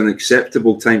night there's an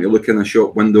acceptable time to look in a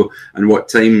shop window, and what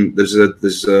time there's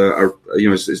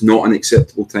it's not an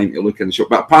acceptable time to look in the shop.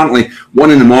 But apparently,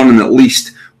 1 a.m. at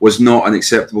least was not an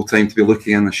acceptable time to be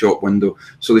looking in the shop window.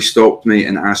 So they stopped me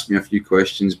and asked me a few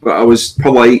questions, but I was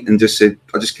polite and just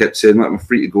kept saying, "Let me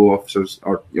free to go, officers,"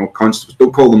 or constables.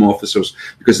 Don't call them officers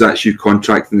because that's you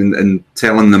contracting and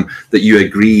telling them that you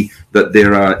agree that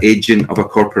they're an agent of a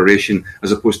corporation,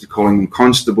 as opposed to calling them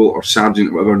constable or sergeant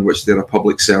or whatever, in which they're a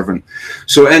public servant.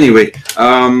 So anyway,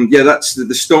 that's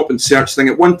the stop and search thing.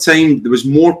 At one time, there was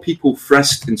more people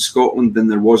frisked in Scotland than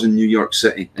there was in New York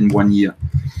City in 1 year.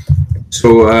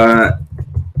 So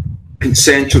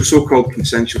so-called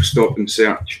consensual stop and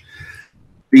search.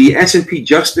 The SNP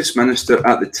Justice Minister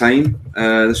at the time,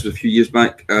 this was a few years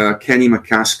back, Kenny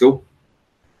McCaskill,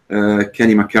 I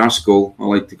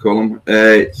like to call him,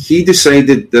 he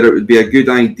decided that it would be a good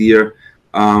idea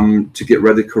to get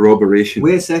rid of corroboration.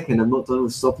 Wait a second, I'm not done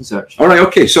with stop and search. All right,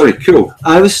 okay, sorry, cool.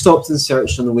 I was stopped and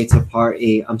searched on the way to a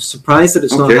party. I'm surprised that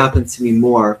it's not happened to me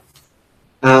more.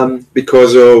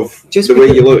 Because of the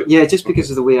way you look? Yeah, just because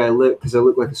of the way I look, because I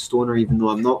look like a stoner even though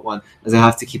I'm not one, as I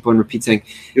have to keep on repeating.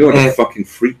 You're like a fucking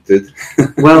freak, dude.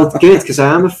 Well, good, because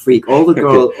I am a freak. All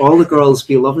the girls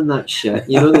be loving that shit.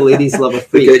 You know, the ladies love a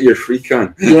freak. Get your freak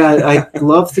on. Yeah, I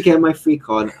love to get my freak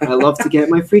on. I'm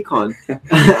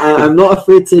not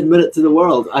afraid to admit it to the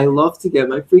world. I love to get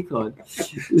my freak on.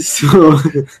 So...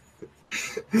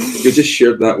 You just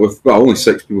shared that with, only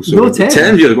 6 people. So no, 10.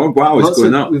 10 years ago. Wow, it's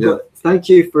going up. Thank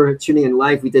you for tuning in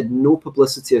live. We did no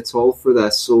publicity at all for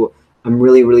this, so I'm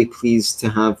really, really pleased to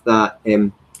have that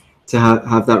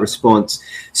have that response.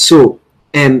 So,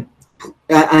 I'm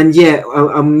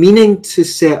meaning to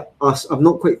set us. I've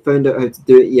not quite found out how to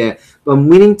do it yet, but I'm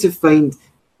meaning to find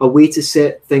a way to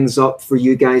set things up for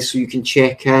you guys so you can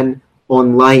check in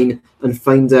online and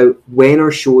find out when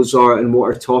our shows are and what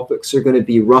our topics are going to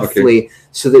be roughly,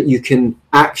 so that you can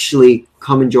actually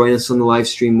come and join us on the live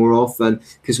stream more often,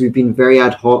 because we've been very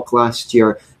ad hoc last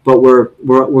year, but we're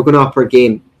going to up our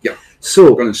game. Yeah. So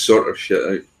we're going to sort our shit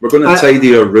out. We're going to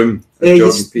tidy our room.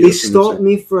 They stopped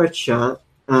me for a chat,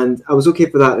 and I was okay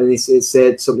for that. And they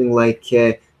said something like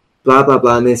blah blah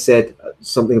blah, and they said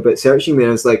something about searching me. And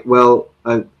I was like, well,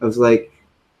 I was like,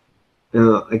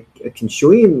 I can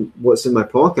show you what's in my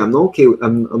pocket. I'm not okay.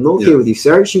 I'm not okay with you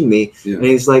searching me. Yeah. And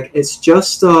he's like, it's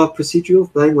just a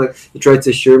procedural thing. Like he tried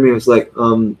to assure me, I was like,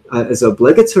 it's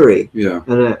obligatory. Yeah.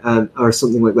 And or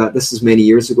something like that. This is many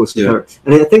years ago. So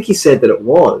and I think he said that it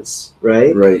was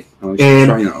right. Right. I was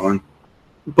trying it on.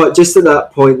 But just at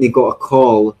that point, they got a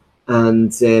call.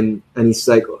 And he's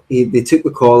like, they took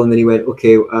the call, and then he went,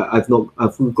 okay, I've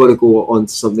got to go on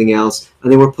to something else.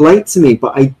 And they were polite to me,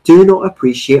 but I do not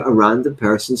appreciate a random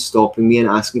person stopping me and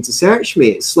asking to search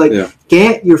me. It's like,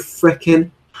 get your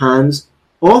frickin' hands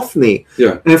off me.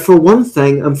 Yeah. For one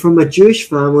thing, I'm from a Jewish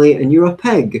family, and you're a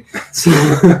pig. So,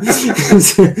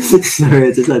 sorry,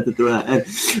 I just had to throw that in.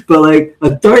 But like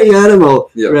a dirty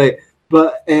animal, right?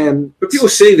 But people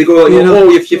say, they go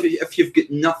like, if you've got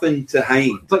nothing to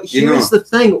hide. But here's the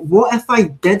thing: what if I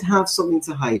did have something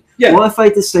to hide? Yeah. What if I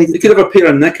decided? He could have a pair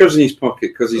of knickers in his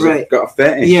pocket because he's got a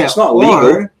fetish. Yeah. It's not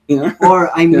illegal.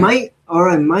 Or I might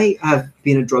have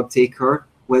been a drug taker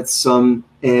with some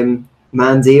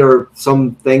Mandy or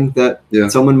something that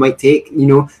someone might take.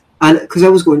 And because I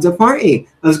was going to a party,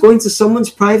 I was going to someone's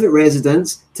private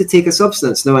residence to take a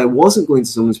substance. Now, I wasn't going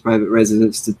to someone's private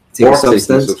residence to take a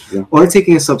substance or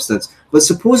taking a substance. But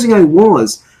supposing I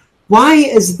was, why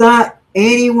is that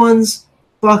anyone's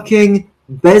fucking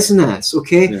business?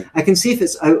 Okay, I can see if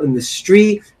it's out on the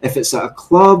street, if it's at a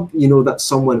club, that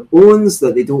someone owns,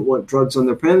 that they don't want drugs on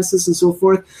their premises and so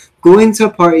forth. Going to a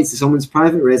party to someone's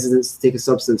private residence to take a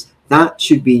substance, that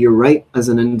should be your right as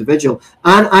an individual.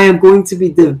 And I am going to be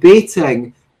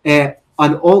debating an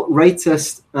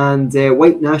alt-rightist and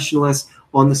white nationalist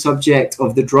on the subject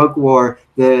of the drug war,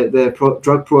 the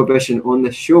drug prohibition on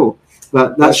this show.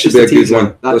 But that should be a good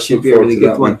one. That should be a really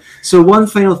good one. So one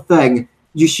final thing,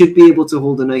 you should be able to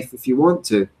hold a knife if you want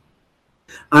to.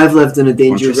 I've lived in a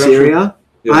dangerous area.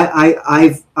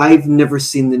 Yeah. I've never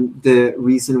seen the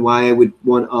reason why I would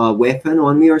want a weapon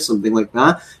on me or something like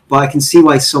that. But I can see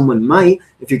why someone might,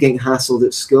 if you're getting hassled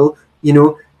at school,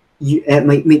 it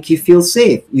might make you feel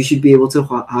safe. You should be able to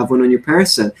have one on your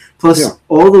person. Plus,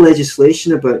 all the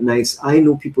legislation about knives, I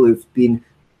know people who've been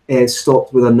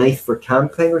stopped with a knife for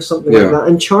camping or something like that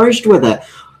and charged with it.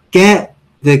 Get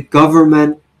the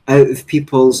government out of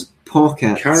people's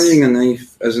pockets. Carrying a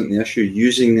knife isn't the issue.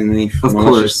 Using the knife of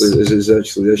course is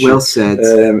actually the issue. Well said.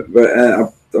 But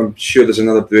I'm sure there's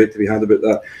another debate to be had about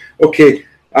that. Okay,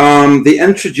 they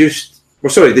introduced.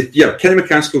 Kenny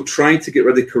McCaskill tried to get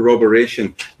rid of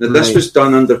corroboration. Now, this was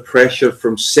done under pressure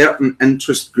from certain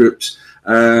interest groups,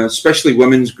 especially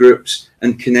women's groups,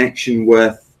 in connection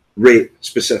with rape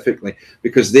specifically,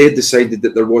 because they had decided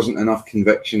that there wasn't enough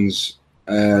convictions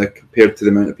compared to the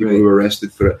amount of people who were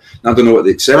arrested for it. And I don't know what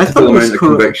the acceptable amount of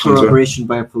convictions are. Corroboration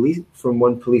by from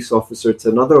one police officer to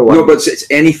another one. No, but it's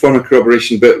any form of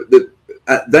corroboration. But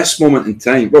at this moment in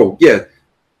time,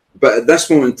 but at this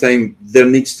moment in time, there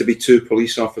needs to be two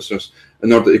police officers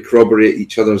in order to corroborate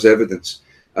each other's evidence.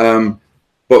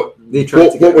 But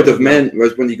what would have meant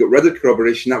was when you got rid of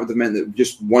corroboration, that would have meant that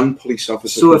just one police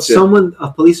officer. So if a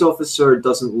police officer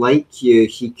doesn't like you,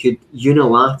 he could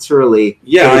unilaterally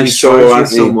I saw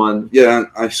someone. Yeah,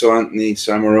 I saw Anthony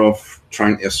Samaroff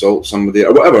trying to assault somebody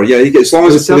or whatever. Yeah, you get as long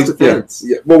as it's self-defense.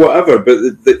 Whatever. But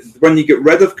when you get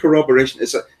rid of corroboration,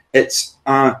 it's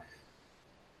a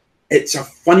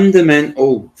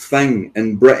fundamental thing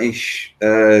in British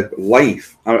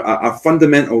life, a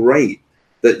fundamental right.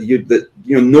 That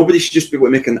nobody should just be able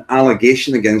to make an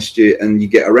allegation against you and you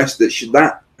get arrested.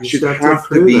 That should have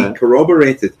to be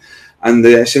corroborated. And the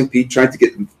SNP tried to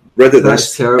get rid of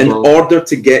this in order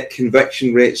to get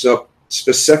conviction rates up,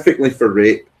 specifically for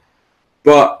rape.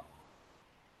 But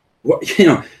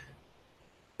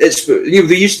it's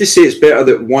they used to say it's better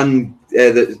that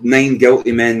that 9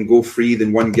 guilty men go free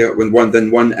than one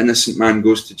innocent man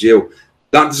goes to jail.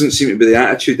 That doesn't seem to be the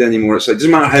attitude anymore. It's like, it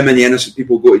doesn't matter how many innocent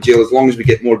people go to jail as long as we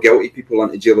get more guilty people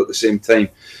into jail at the same time.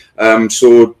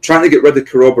 So trying to get rid of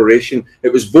corroboration,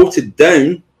 it was voted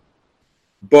down,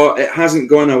 but it hasn't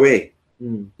gone away.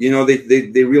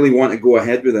 They really want to go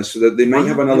ahead with this, so that they might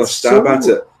have another stab at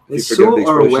it. It's so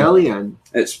Orwellian.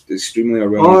 It's extremely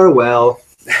Orwellian. Orwell.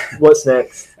 What's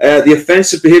next? The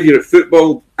Offensive Behaviour at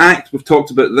Football Act. We've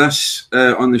talked about this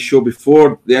on the show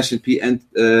before. The SNP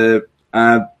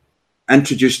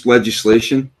introduced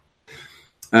legislation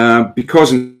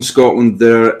because in Scotland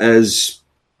there is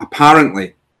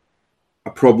apparently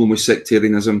a problem with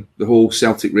sectarianism, the whole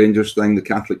Celtic Rangers thing, the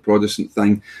Catholic Protestant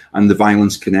thing, and the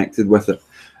violence connected with it.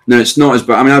 Now, it's not as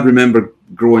bad. I mean, I remember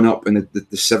growing up in the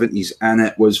 70s, and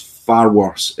it was far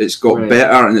worse. It's got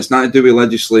better, and it's not to do with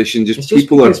legislation. Just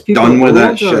people are done with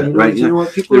that shit, right? They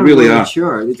really are.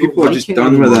 People are just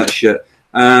done with that shit.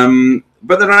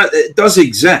 but it does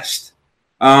exist.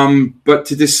 But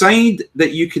to decide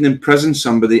that you can imprison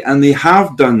somebody, and they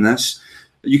have done this,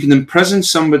 you can imprison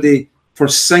somebody for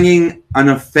singing an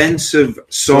offensive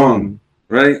song,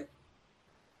 right?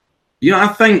 You know, I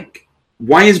think,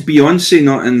 why is Beyonce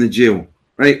not in the jail?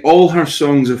 Right, all her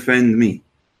songs offend me.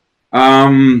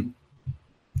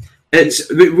 It's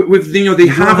with you know, they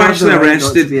have actually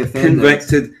arrested,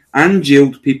 convicted, and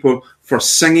jailed people for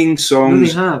singing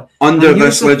songs under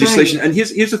this legislation. And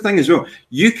here's the thing as well: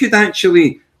 you could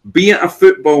actually be at a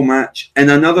football match in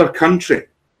another country.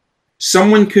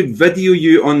 Someone could video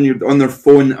you on their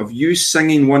phone of you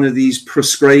singing one of these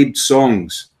prescribed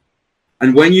songs.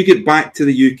 And when you get back to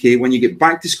the UK, when you get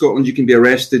back to Scotland, you can be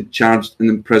arrested, charged, and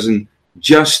in prison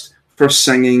just for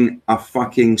singing a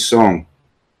fucking song.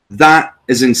 That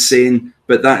is insane,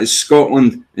 but that is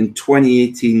Scotland in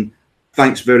 2018.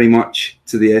 Thanks very much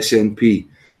to the SNP.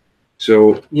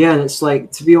 So yeah, and it's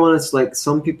like, to be honest, like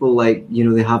some people, like, you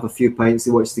know, they have a few pints,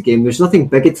 they watch the game. There's nothing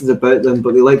bigoted about them,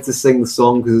 but they like to sing the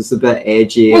song because it's a bit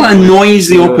edgy. Well, it annoys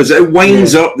the opposition. It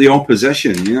winds up the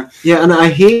opposition. Yeah. Yeah, and I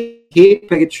hate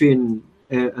bigotry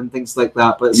and things like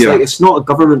that, but it's like, it's not a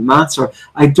government matter.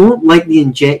 I don't like the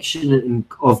injection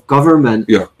of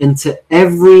government into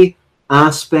every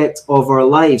aspect of our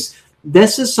lives.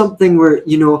 This is something where,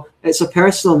 you know, it's a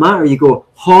personal matter. You go,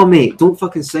 oh mate, don't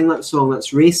fucking sing that song,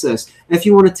 that's racist. If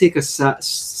you want to take a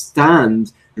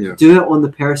stand, do it on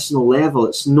the personal level.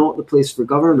 It's not the place for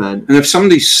government. And if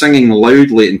somebody's singing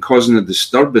loudly and causing a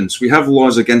disturbance, we have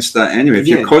laws against that anyway. If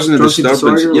you're causing a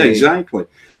disturbance, exactly.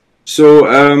 So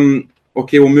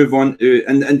okay, we'll move on to,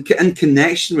 and in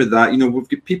connection with that, you know, we've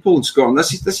got people in Scotland.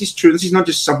 This is true. This is not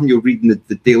just something you'll read in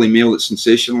the Daily Mail that's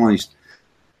sensationalised.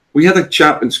 We had a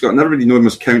chap in Scotland. I never really know him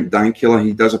as Count Dankula.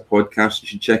 He does a podcast. You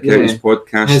should check out his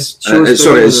podcast.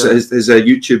 His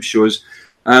YouTube shows.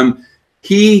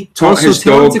 He taught his dog.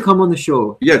 Tell him to come on the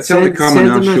show. Yeah, tell him to come on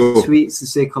our show. Send him tweets to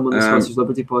say come on the Scottish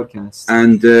Liberty podcast,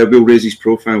 and we'll raise his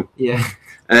profile. Yeah.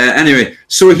 Anyway,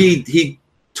 so he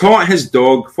taught his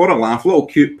dog for a laugh, a little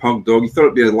cute pug dog. He thought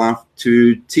it'd be a laugh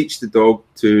to teach the dog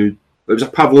to. It was a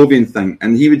Pavlovian thing,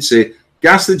 and he would say,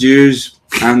 "Gas the Jews."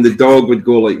 And the dog would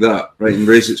go like that, right, and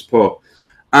raise its paw.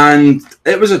 And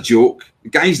it was a joke. The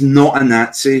guy's not a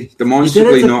Nazi,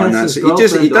 demonstrably not a Nazi. He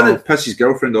did it to piss his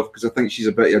girlfriend off because I think she's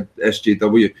a bit of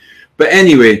SJW. But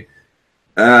anyway,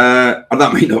 or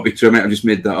that might not be true. I might have just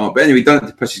made that up. But anyway, he done it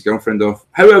to piss his girlfriend off.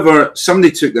 However,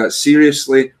 somebody took that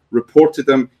seriously, reported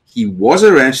him. He was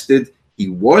arrested. He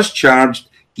was charged.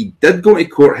 He did go to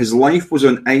court. His life was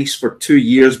on ice for 2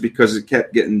 years because it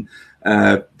kept getting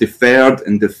deferred.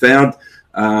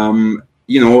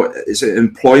 You know, his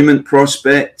employment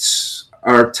prospects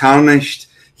are tarnished.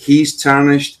 He's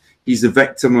tarnished. He's the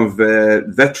victim of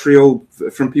vitriol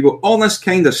from people. All this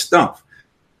kind of stuff.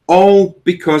 All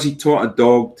because he taught a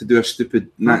dog to do a stupid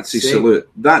Nazi salute.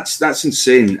 That's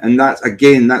insane. And that's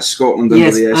Scotland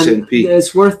under the SNP.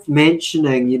 It's worth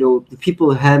mentioning, you know, the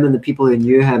people, him and the people who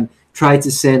knew him tried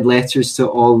to send letters to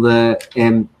all the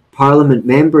Parliament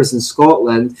members in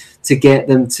Scotland to get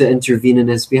them to intervene in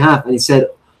his behalf. And he said,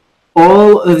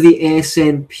 all of the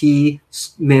SNP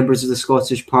members of the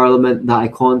Scottish Parliament that I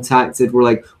contacted were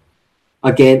like,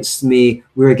 against me.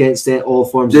 We're against all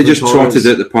forms of intolerance. They just trotted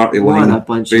at the party line,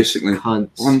 basically.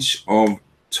 Bunch of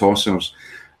tossers.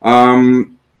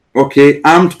 Okay,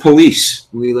 armed police.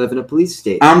 We live in a police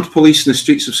state. Armed police in the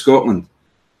streets of Scotland.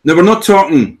 Now, we're not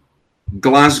talking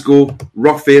Glasgow,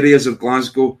 rough areas of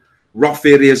Glasgow, rough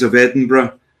areas of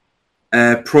Edinburgh.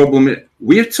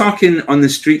 We're talking on the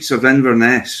streets of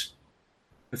Inverness.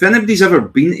 If anybody's ever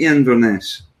been to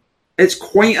Inverness, it's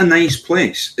quite a nice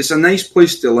place. It's a nice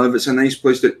place to live. It's a nice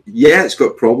place to... Yeah, it's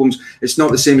got problems. It's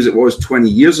not the same as it was 20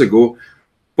 years ago,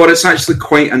 but it's actually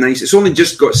quite a nice... It's only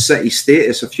just got city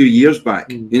status a few years back,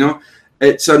 you know?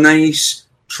 It's a nice,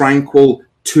 tranquil,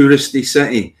 touristy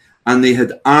city, and they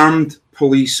had armed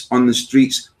police on the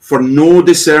streets for no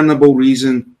discernible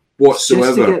reason whatsoever.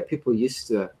 It's just to get people used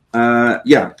to it.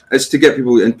 Yeah, it's to get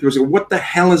people... And people say, what the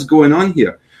hell is going on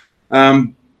here?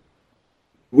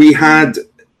 We had...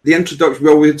 The introduction,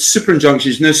 well, we had super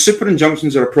injunctions. Now, super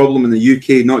injunctions are a problem in the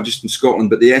UK, not just in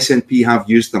Scotland, but the SNP have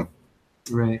used them.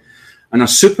 Right. And a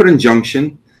super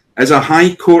injunction is a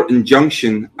high court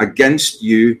injunction against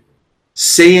you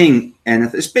saying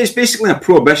anything. It's basically a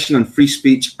prohibition on free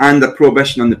speech and a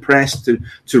prohibition on the press to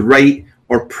write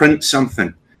or print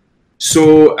something.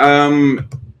 So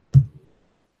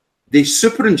the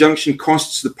super injunction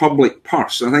costs the public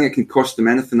purse. I think it can cost them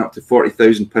anything up to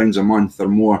 £40,000 a month or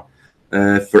more.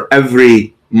 For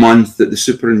every month that the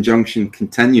super injunction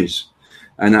continues,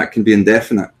 and that can be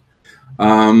indefinite.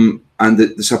 And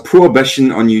there's a prohibition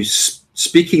on you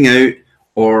speaking out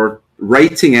or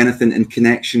writing anything in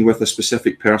connection with a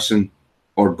specific person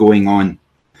or going on.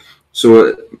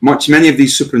 So many of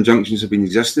these super injunctions have been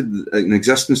in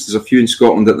existence. There's a few in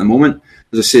Scotland at the moment.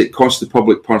 As I say, it costs the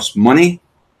public purse money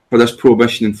for this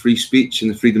prohibition in free speech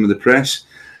and the freedom of the press.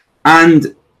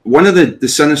 And one of the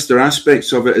sinister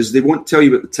aspects of it is they won't tell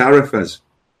you what the tariff is.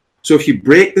 So if you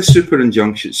break the super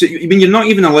injunction, so I mean, you're not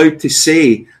even allowed to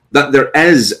say that there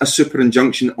is a super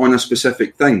injunction on a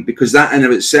specific thing, because that in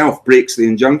of itself breaks the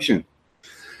injunction.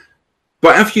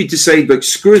 But if you decide, like,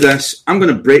 screw this, I'm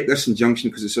going to break this injunction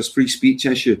because it's a free speech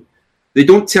issue, they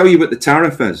don't tell you what the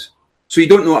tariff is. So you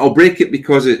don't know, I'll break it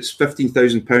because it's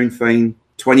 £15,000 fine,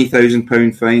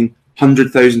 £20,000 fine,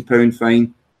 £100,000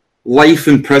 fine, life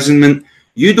imprisonment.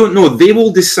 You don't know. They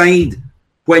will decide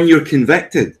when you're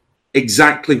convicted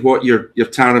exactly what your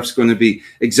tariff's going to be,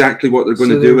 exactly what they're going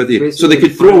to do with you. So they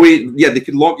could throw away, they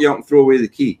could lock you up and throw away the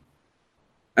key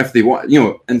if they want,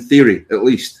 in theory, at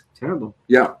least. Terrible.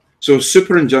 Yeah. So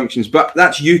super injunctions, but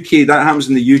that's UK. That happens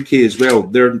in the UK as well.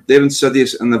 They're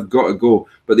insidious and they've got to go.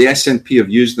 But the SNP have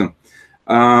used them.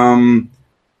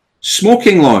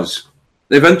 Smoking laws.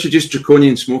 They've introduced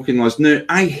draconian smoking laws. Now,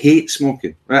 I hate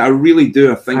smoking. Right? I really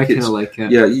do. I think it's like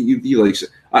it. Yeah, he likes it.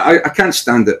 I can't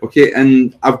stand it. Okay,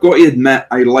 and I've got to admit,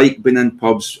 I like being in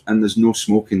pubs and there's no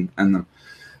smoking in them.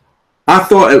 I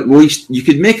thought at least you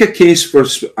could make a case for,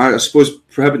 I suppose,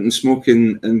 prohibiting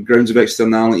smoking in grounds of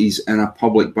externalities in a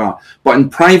public bar. But in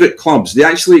private clubs, they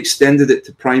actually extended it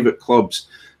to private clubs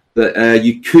that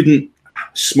you couldn't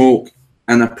smoke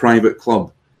in a private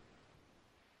club.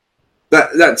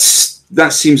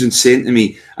 That seems insane to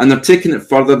me. And they're taking it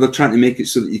further. They're trying to make it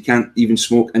so that you can't even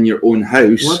smoke in your own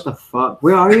house. What the fuck?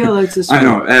 Where are you allowed to smoke? I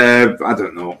know. I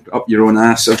don't know. Up your own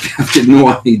ass. I've got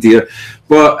no idea.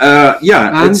 But,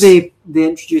 And they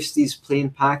introduced these plain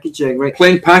packaging, right?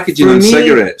 Plain packaging on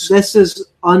cigarettes. This is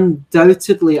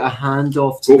undoubtedly a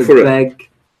handoff to the big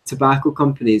tobacco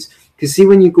companies. Because see,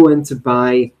 when you go in to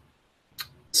buy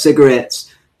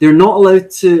cigarettes, they're not allowed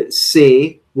to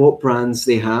say what brands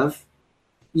they have.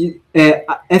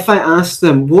 If I ask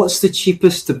them, what's the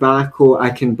cheapest tobacco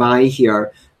I can buy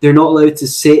here, they're not allowed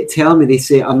to tell me. They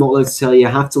say, I'm not allowed to tell you,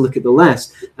 I have to look at the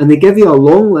list. And they give you a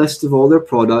long list of all their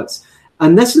products.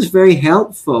 And this is very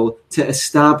helpful to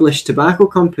established tobacco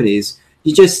companies.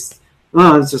 You just,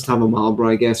 let's just have a Marlboro,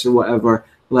 I guess, or whatever.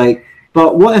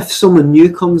 But what if someone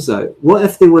new comes out? What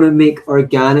if they want to make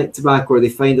organic tobacco, or they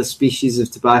find a species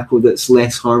of tobacco that's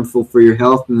less harmful for your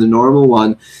health than the normal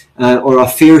one, or a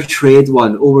fair trade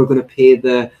one? Oh, we're going to pay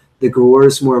the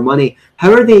growers more money.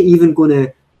 How are they even going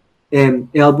to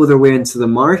elbow their way into the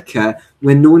market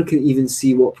when no one can even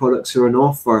see what products are on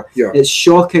offer? Yeah. It's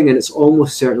shocking, and it's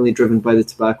almost certainly driven by the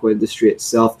tobacco industry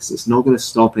itself, because it's not going to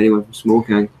stop anyone from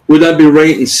smoking. Would I be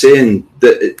right in saying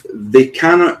that they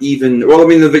cannot even... Well, I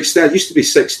mean, they've extended. It used to be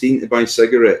 16 to buy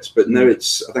cigarettes, but now I think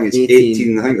it's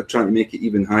 18. I think they're trying to make it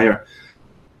even higher.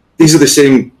 These are the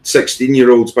same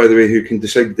 16-year-olds, by the way, who can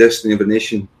decide the destiny of a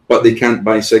nation, but they can't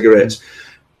buy cigarettes.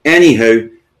 Anyhow,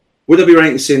 would I be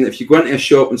right in saying that if you go into a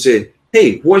shop and say,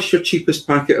 hey, what's your cheapest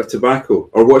packet of tobacco,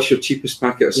 or what's your cheapest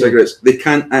packet of cigarettes, they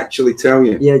can't actually tell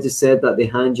you? Yeah, I just said that. They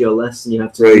hand you a list and you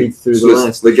have to read through the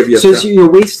list. They give you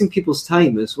you're wasting people's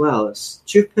time as well. It's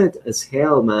stupid as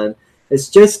hell, man. It's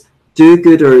just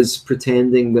do-gooders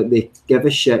pretending that they give a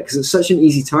shit, because it's such an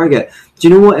easy target. Do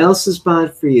you know what else is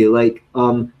bad for you? Like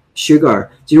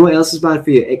sugar. Do you know what else is bad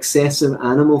for you? Excessive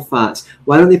animal fats.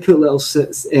 Why don't they put little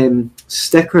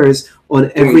stickers on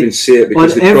every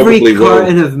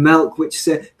carton of milk, which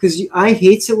says, because I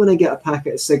hate it when I get a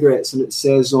packet of cigarettes and it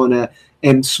says on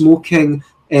it, smoking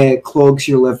clogs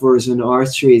your livers and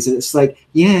arteries, and it's like,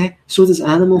 yeah, so does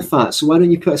animal fat. So why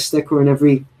don't you put a sticker on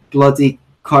every bloody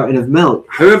carton of milk?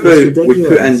 How about we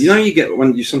put in, you get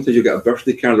sometimes you get a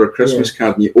birthday card or a Christmas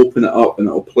card, and you open it up and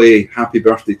it'll play Happy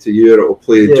Birthday to You, or it'll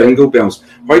play Jingle Bells.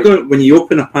 Why don't, when you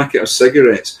open a packet of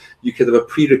cigarettes, you could have a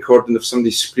pre-recording of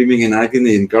somebody screaming in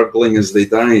agony and gurgling as they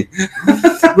die?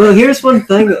 Well, here's one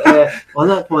thing on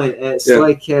that point. It's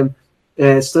like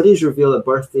studies reveal that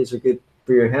birthdays are good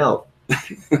for your health.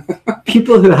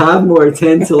 People who have more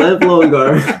tend to live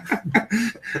longer.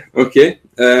 Okay,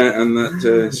 and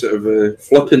that sort of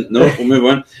flippant note, we'll move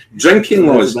on. Drinking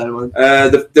laws.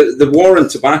 The war on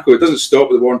tobacco, it doesn't stop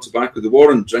with the war on tobacco. The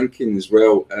war on drinking as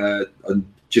well, and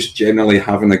just generally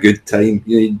having a good time.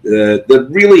 They're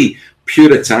really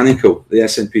puritanical, the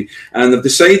SNP, and they've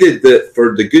decided that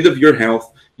for the good of your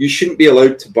health, you shouldn't be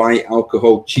allowed to buy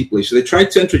alcohol cheaply. So they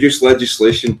tried to introduce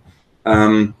legislation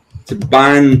to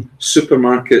ban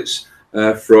supermarkets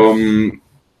from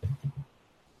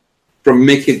from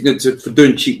doing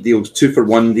cheap deals,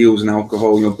 2-for-1 deals in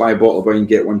alcohol. Buy a bottle of wine and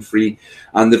get one free.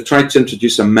 And they've tried to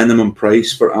introduce a minimum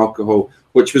price for alcohol,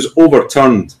 which was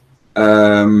overturned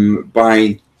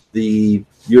by the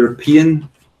European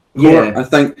Court. I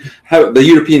think how the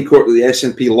European Court that the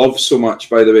SNP loves so much,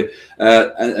 by the way,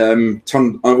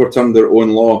 overturned their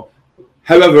own law.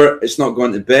 However, it's not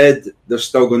gone to bed. They're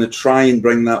still going to try and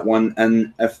bring that one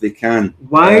in if they can.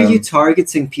 Why are you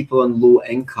targeting people on low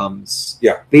incomes?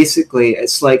 Yeah. Basically,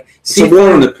 it's like... It's a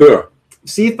war on the poor.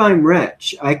 See, if I'm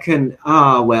rich, I can...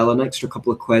 an extra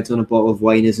couple of quid on a bottle of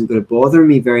wine isn't going to bother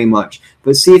me very much.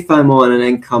 But see, if I'm on an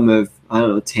income of,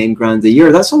 10 grand a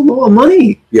year, that's a lot of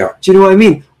money. Yeah. Do you know what I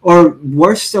mean? Or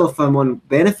worse still, if I'm on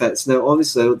benefits. Now,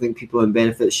 obviously, I don't think people on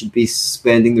benefits should be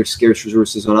spending their scarce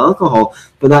resources on alcohol,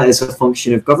 but that is a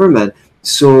function of government,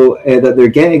 so that they're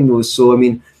getting those. So,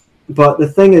 but the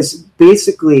thing is,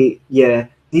 basically,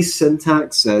 these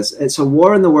syntaxes, it's a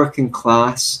war on the working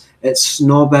class, it's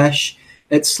snobbish,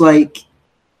 it's like,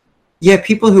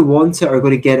 people who want it are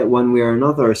going to get it one way or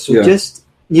another. So just,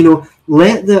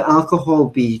 let the alcohol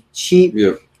be cheap,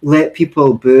 let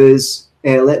people booze,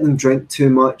 let them drink too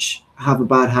much, have a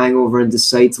bad hangover and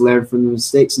decide to learn from the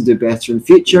mistakes and do better in the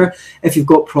future. If you've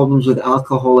got problems with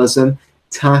alcoholism,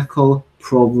 tackle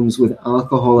problems with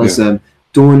alcoholism.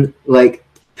 Don't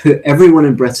put everyone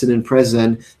in Britain in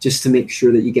prison just to make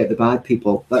sure that you get the bad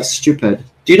people. That's stupid.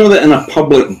 Do you know that in a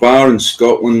public bar in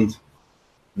Scotland,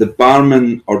 the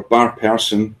barman or bar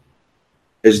person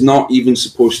is not even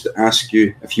supposed to ask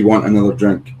you if you want another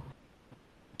drink?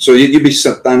 So you'll be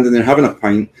standing there having a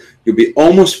pint, you'll be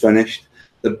almost finished.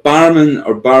 The barman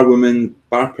or barwoman,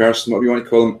 bar person, whatever you want to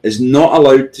call them, is not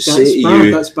allowed to say to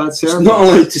you. That's bad service. It's not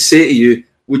allowed to say to you,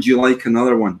 would you like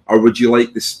another one? Or would you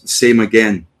like the same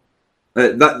again?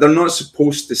 They're not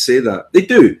supposed to say that. They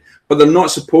do, but they're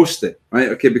not supposed to, right?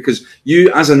 Okay, because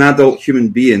you as an adult human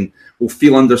being will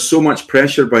feel under so much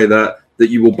pressure by that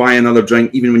you will buy another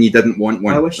drink even when you didn't want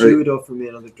one. I wish you would offer me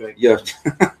another drink. Yeah.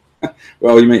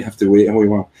 Well, you might have to wait a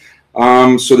while.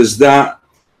 So there's that.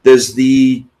 There's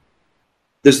the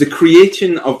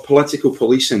creation of political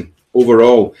policing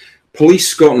overall. Police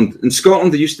Scotland. In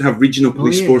Scotland, they used to have regional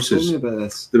police forces. Tell me about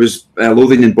this. There was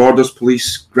Lothian Borders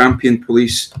Police, Grampian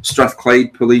Police,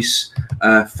 Strathclyde Police,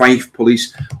 Fife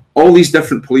Police, all these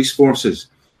different police forces.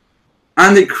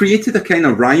 And it created a kind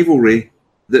of rivalry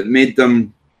that made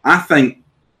them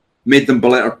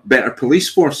better police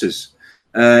forces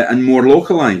and more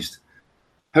localised.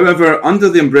 However, under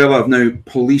the umbrella of now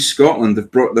Police Scotland,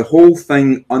 they've brought the whole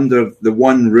thing under the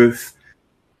one roof,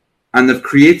 and they've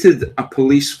created a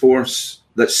police force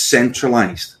that's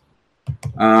centralised,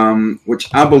 which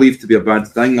I believe to be a bad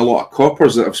thing. A lot of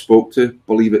coppers that I've spoke to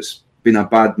believe it's been a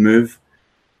bad move.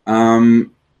 And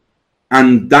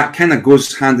that kind of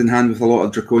goes hand in hand with a lot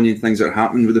of draconian things that are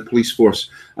happening with the police force.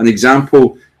 An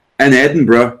example, in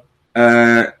Edinburgh,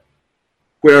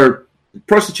 where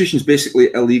prostitution is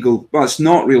basically illegal. Well, it's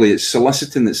not really. It's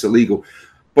soliciting that's illegal.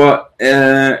 But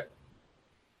in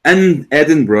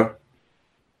Edinburgh,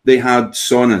 they had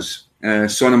saunas,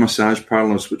 sauna massage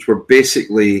parlours, which were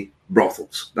basically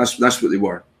brothels. That's what they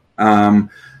were. And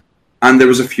there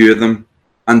was a few of them,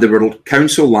 and they were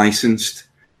council licensed,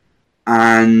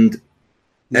 and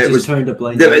it was turned a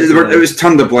blind eye. It was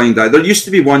turned a blind eye. There used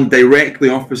to be one directly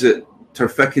opposite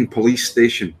Turfickin Police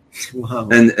Station. Wow.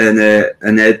 In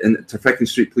Turfickin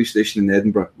Street Police Station in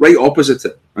Edinburgh, right opposite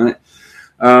it. Right.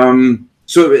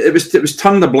 So it was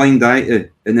turned a blind eye to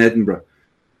in Edinburgh.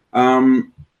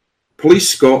 Police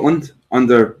Scotland,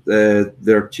 under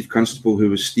their chief constable, who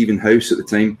was Stephen House at the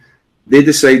time, they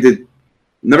decided,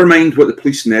 never mind what the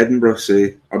police in Edinburgh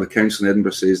say or the council in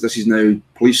Edinburgh says. This is now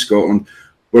Police Scotland.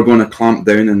 We're going to clamp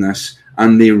down on this,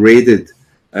 and they raided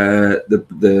the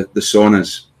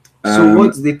saunas. So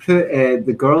what do they put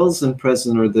the girls in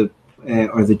prison, or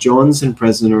the Johns in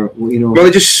prison, or Well,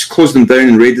 they just closed them down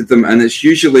and raided them, and it's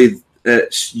usually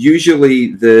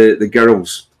the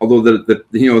girls. Although the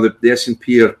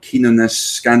SNP are keen on this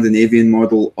Scandinavian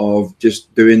model of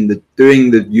just doing the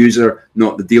user,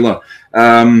 not the dealer.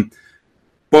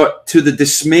 But to the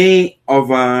dismay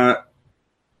of a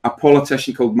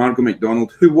politician called Margot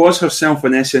MacDonald, who was herself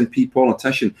an SNP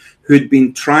politician, who'd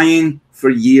been trying for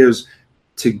years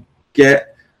to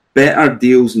get better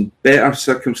deals and better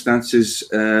circumstances,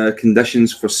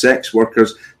 conditions for sex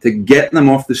workers, to get them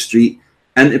off the street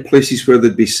into places where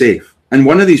they'd be safe. And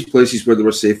one of these places where they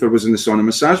were safer was in the sauna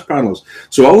massage parlours.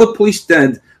 So all the police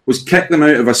did was kick them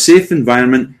out of a safe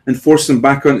environment and force them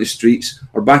back onto the streets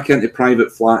or back into private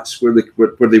flats where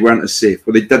they weren't as safe,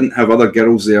 where they didn't have other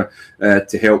girls there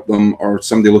to help them or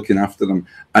somebody looking after them,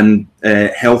 and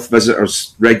health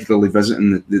visitors regularly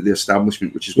visiting the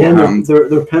establishment, which is what happened.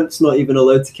 Their pimp's not even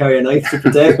allowed to carry a knife to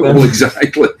protect them. Well,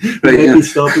 exactly. Right, yeah.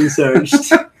 He's stopped and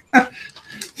searched.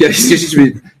 Yeah, he's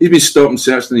been stopped and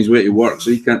searched on his way to work,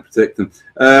 so he can't protect them.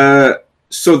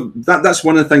 So that's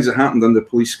one of the things that happened under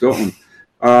Police Scotland.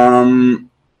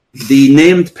 The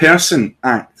Named Person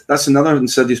Act, that's another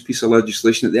insidious piece of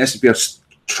legislation that the SNP are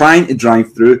trying to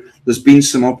drive through. There's been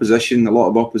some opposition, a lot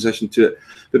of opposition to it.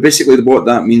 But basically what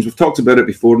that means, we've talked about it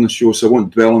before in the show, so I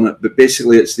won't dwell on it, but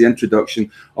basically it's the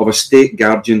introduction of a state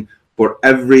guardian for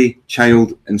every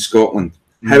child in Scotland.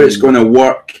 How it's going to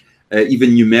work,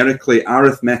 even numerically,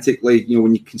 arithmetically,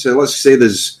 when you consider, let's say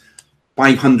there's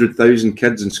 500,000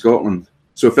 kids in Scotland.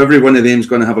 So if every one of them is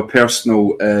going to have a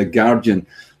personal guardian,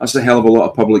 that's a hell of a lot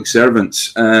of public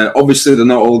servants. Obviously, they're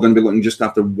not all going to be looking just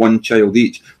after one child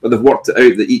each, but they've worked it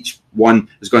out that each one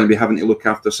is going to be having to look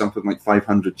after something like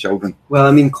 500 children. Well,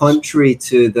 I mean, contrary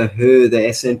to the WHO, the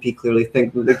SNP clearly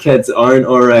think that the kids aren't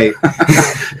all right.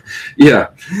 Yeah.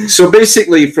 So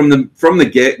basically, from the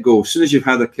get-go, as soon as you've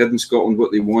had a kid in Scotland,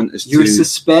 what they want is you're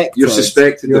suspected. You're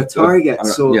a target,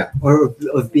 or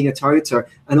of being a targeter.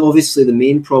 And obviously, the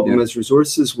main problem is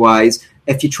resources-wise.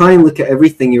 If you try and look at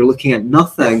everything, you're looking at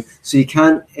nothing, so you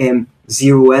can't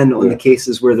zero in on the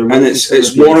cases where they're. And it's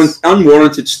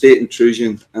unwarranted state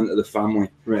intrusion into the family.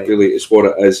 Right. Really, is what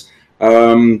it is.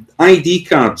 ID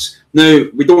cards. Now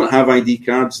we don't have ID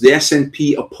cards. The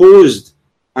SNP opposed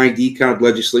ID card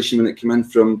legislation when it came in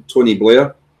from Tony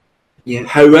Blair. Yeah.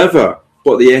 However,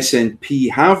 what the SNP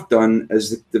have done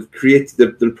is they've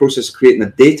created the process of creating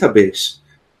a database.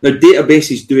 Now,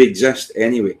 databases do exist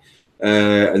anyway.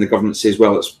 And the government says,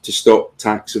 well, it's to stop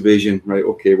tax evasion, right?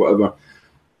 Okay, whatever.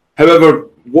 However,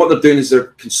 what they're doing is they're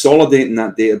consolidating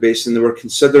that database, and they were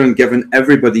considering giving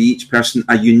each person,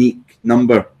 a unique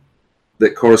number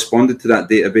that corresponded to that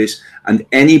database, and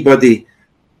anybody,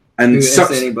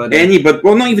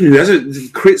 well, not even who is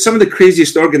it. Some of the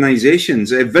craziest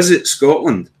organisations,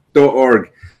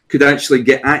 VisitScotland.org, could actually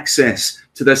get access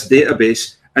to this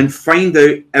database and find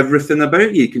out everything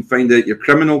about you. You can find out your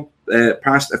criminal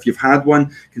past, if you've had one,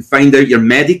 you can find out your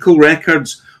medical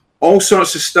records, all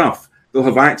sorts of stuff they'll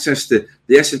have access to.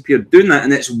 The SNP are doing that,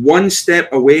 and it's one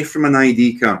step away from an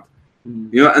ID card.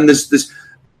 And there's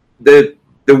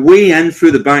the way in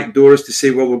through the back door is to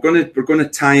say, well, we're going to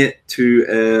tie it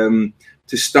to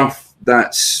stuff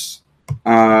that's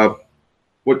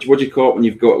what do you call it when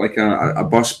you've got like a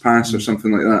bus pass or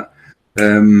something like that.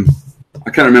 I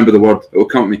can't remember the word, it will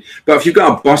come to me. But if you've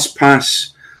got a bus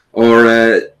pass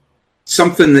or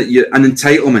something that an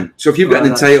entitlement. So if you've got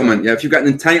an entitlement, if you've got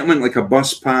an entitlement like a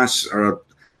bus pass or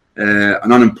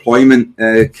an unemployment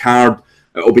card,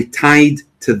 it'll be tied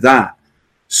to that.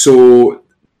 So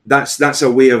that's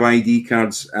a way of ID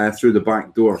cards through the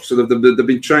back door. So they've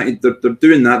been trying. They're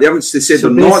doing that. They said they're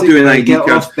not doing ID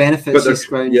cards, benefits,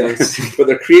 but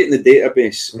they're creating the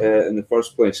database in the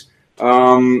first place.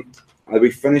 Are we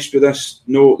finished with this?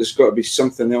 No, there's got to be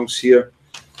something else here.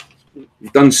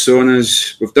 We've done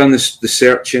saunas, we've done the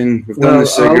searching, we've done the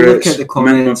cigarettes. I'll look at the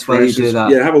comments while you do that.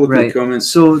 Yeah, have a look at the comments.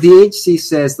 So the HC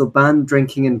says they'll ban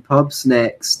drinking in pubs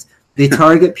next. They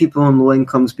target people on low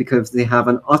incomes because they have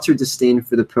an utter disdain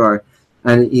for the poor.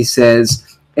 And he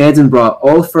says, Edinburgh,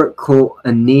 all fur coat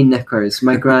and nae knickers.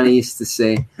 My granny used to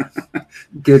say.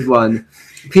 Good one.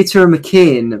 Peter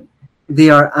McCain, they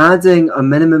are adding a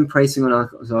minimum pricing on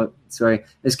alcohol. Sorry,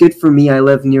 it's good for me. I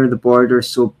live near the border,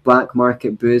 so black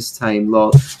market booze time.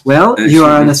 Lol. Well, you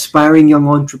are an aspiring young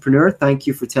entrepreneur. Thank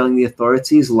you for telling the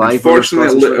authorities live.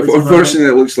 Unfortunately,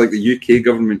 it looks like the UK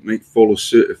government might follow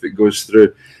suit if it goes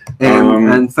through.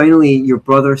 And finally, your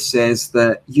brother says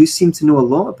that you seem to know a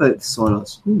lot about the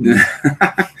saunas.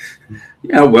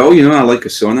 Yeah, well, I like a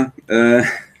sauna.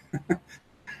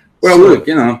 Look,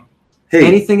 hey,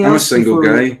 anything else? I'm a single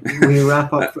guy. We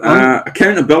wrap up.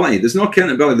 Accountability. There's no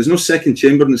accountability. There's no second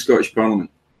chamber in the Scottish Parliament.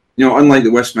 Unlike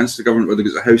the Westminster government where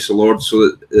there's a House of Lords, so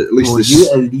that at least you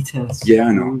elitist. Yeah,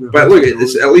 I know. But look,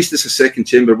 at least it's a second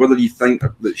chamber. Whether you think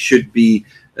that should be,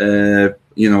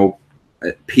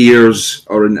 peers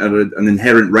or an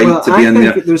inherent right to be in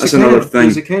there, that's another thing.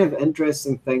 There's a kind of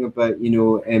interesting thing about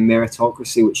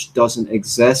meritocracy which doesn't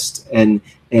exist in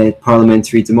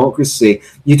parliamentary democracy.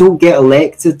 You don't get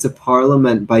elected to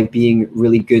parliament by being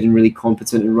really good and really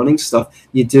competent in running stuff.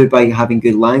 You do it by having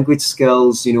good language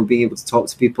skills, being able to talk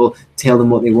to people, tell them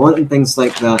what they want and things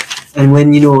like that. And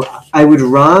when I would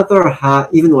rather have,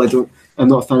 even though I'm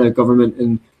not a fan of government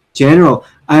in general,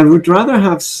 I would rather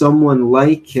have someone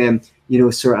like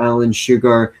Sir Alan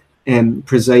Sugar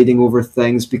presiding over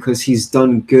things, because he's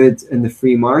done good in the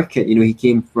free market. He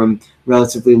came from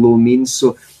relatively low means,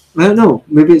 so I don't know,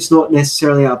 maybe it's not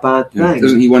necessarily a bad thing.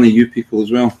 Isn't he one of you people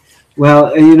as well?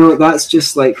 Well, that's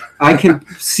just like, I can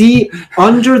see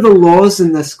under the laws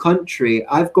in this country,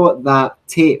 I've got that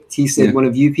taped. He said, one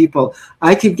of you people,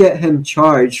 I could get him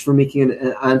charged for making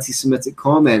an anti-Semitic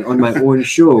comment on my own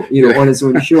show, on his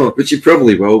own show. Which you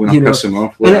probably will when I piss him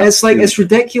off. And it's like, it's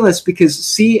ridiculous, because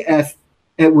see if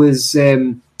it was,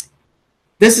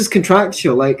 this is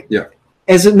contractual, like,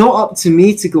 is it not up to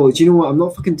me to go, do you know what, I'm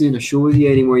not fucking doing a show with you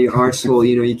anymore, you arsehole,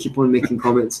 you keep on making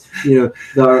comments, that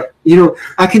are,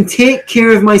 I can take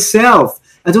care of myself.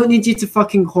 I don't need you to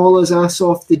fucking haul his ass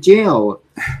off the jail.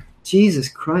 Jesus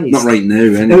Christ. Not right now,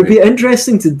 anyway. It would be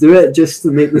interesting to do it just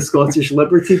to make the Scottish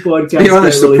Liberty podcast. To be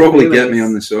honest, really they'll probably famous. get me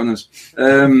on the Sonas.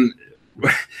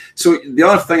 So the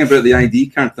other thing about the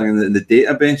ID card thing in the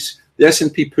database, the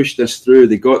SNP pushed this through.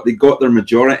 They got their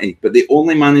majority, but they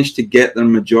only managed to get their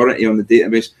majority on the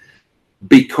database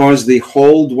because they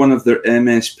hauled one of their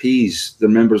MSPs, the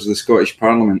members of the Scottish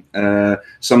Parliament,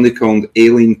 somebody called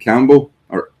Aileen Campbell,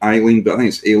 or Eileen, but I think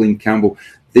it's Aileen Campbell.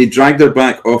 They dragged her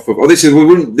back off of. Oh, they said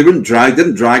didn't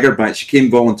drag her back. She came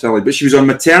voluntarily, but she was on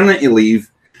maternity leave,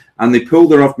 and they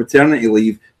pulled her off maternity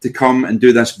leave to come and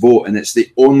do this vote, and it's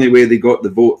the only way they got the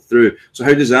vote through. So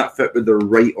how does that fit with their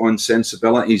right-on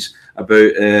sensibilities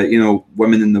about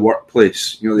women in the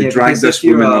workplace? They dragged this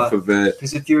woman off of.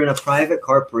 Because if you're in a private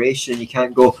corporation, you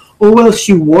can't go, oh well,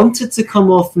 she wanted to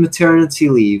come off maternity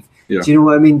leave. Yeah. Do you know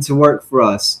what I mean? To work for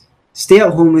us, stay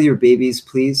at home with your babies,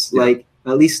 please. Yeah. Like,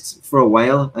 at least for a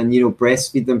while, and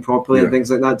breastfeed them properly and things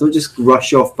like that. Don't just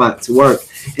rush off back to work.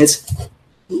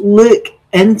 Look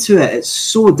into it. It's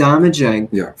so damaging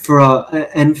for an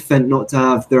infant not to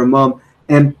have their mum.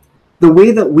 And the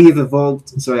way that we've evolved,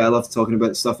 sorry, I love talking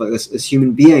about stuff like this, as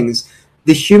human beings,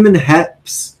 the human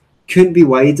hips couldn't be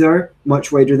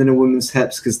much wider than a woman's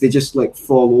hips, because they just like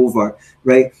fall over,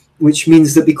 right? Which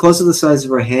means that because of the size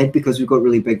of our head, because we've got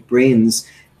really big brains,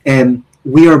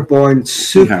 we are born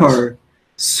super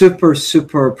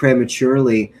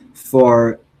prematurely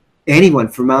for anyone,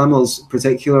 for mammals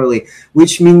particularly,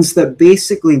 which means that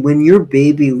basically when your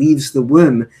baby leaves the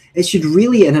womb, it should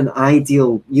really, in an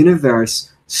ideal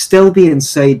universe, still be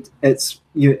inside its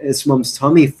mum's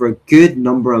tummy for a good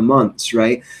number of months,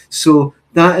 right? So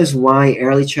that is why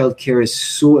early child care is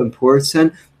so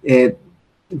important.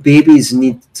 Babies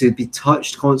need to be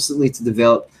touched constantly to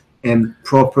develop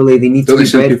properly. They need to be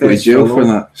send people to jail for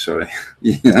that. Sorry.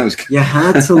 That was good. You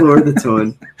had to lower the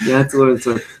tone.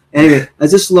 Anyway, I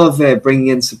just love bringing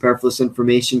in superfluous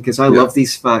information, because I love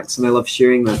these facts and I love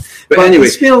sharing them. But anyway,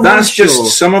 that's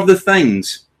just some of the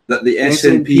things that the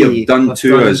SNP have done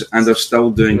to us and are still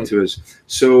doing to us.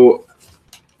 So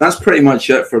that's pretty much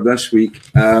it for this week.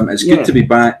 It's good to be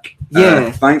back.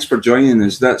 Thanks for joining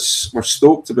us. We're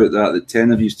stoked about that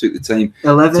 10 of you took the time.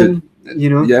 11.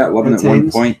 11 at one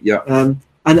point.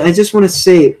 And I just want to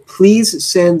say,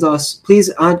 please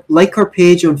like our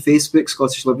page on Facebook,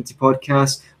 Scottish Liberty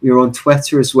Podcast. We are on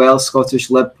Twitter as well,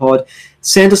 Scottish Lib Pod.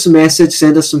 Send us a message,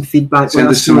 send us some feedback. Send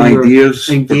us some ideas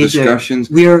for discussions.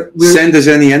 Send us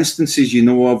any instances you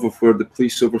know of where the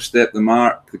police overstepped the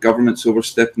mark, the government's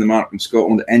overstepping the mark in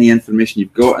Scotland, any information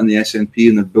you've got on the SNP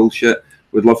and their bullshit.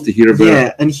 We'd love to hear about it.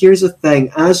 Yeah, and here's the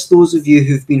thing. As those of you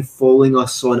who've been following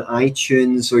us on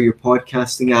iTunes or your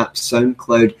podcasting app,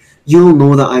 SoundCloud, you'll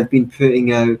know that I've been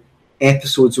putting out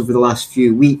episodes over the last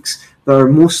few weeks that are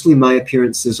mostly my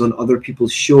appearances on other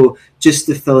people's show, just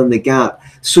to fill in the gap.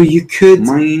 So you could...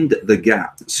 Mind the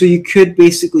gap. So you could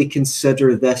basically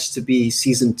consider this to be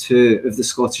season 2 of the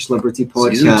Scottish Liberty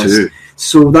Podcast. Season 2.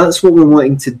 So that's what we're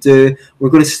wanting to do.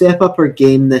 We're going to step up our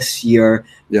game this year.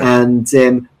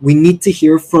 And we need to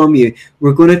hear from you.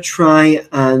 We're going to try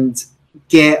and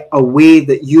get a way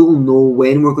that you'll know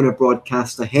when we're going to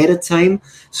broadcast ahead of time,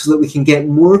 so that we can get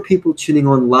more people tuning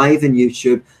on live in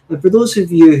YouTube. And for those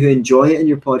of you who enjoy it in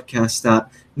your podcast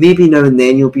app, maybe now and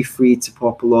then you'll be free to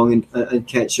pop along and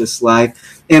catch us live.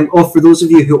 Or for those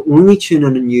of you who only tune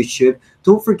in on YouTube,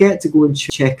 don't forget to go and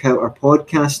check out our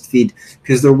podcast feed,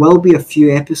 because there will be a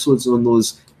few episodes on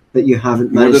those that you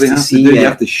haven't managed to see yet. You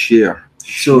have to share.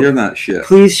 Share that shit.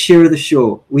 Please share the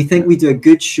show. We think we do a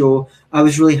good show. I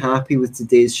was really happy with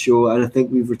today's show, and I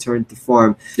think we've returned to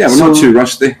form. Yeah, we're not too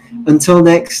rusty. Until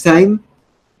next time,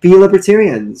 be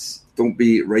libertarians. Don't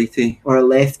be righty. Or a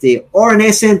lefty. Or an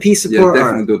SNP supporter. Yeah,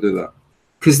 definitely don't do that.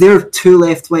 Because they're too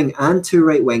left-wing and too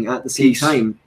right-wing at the same time.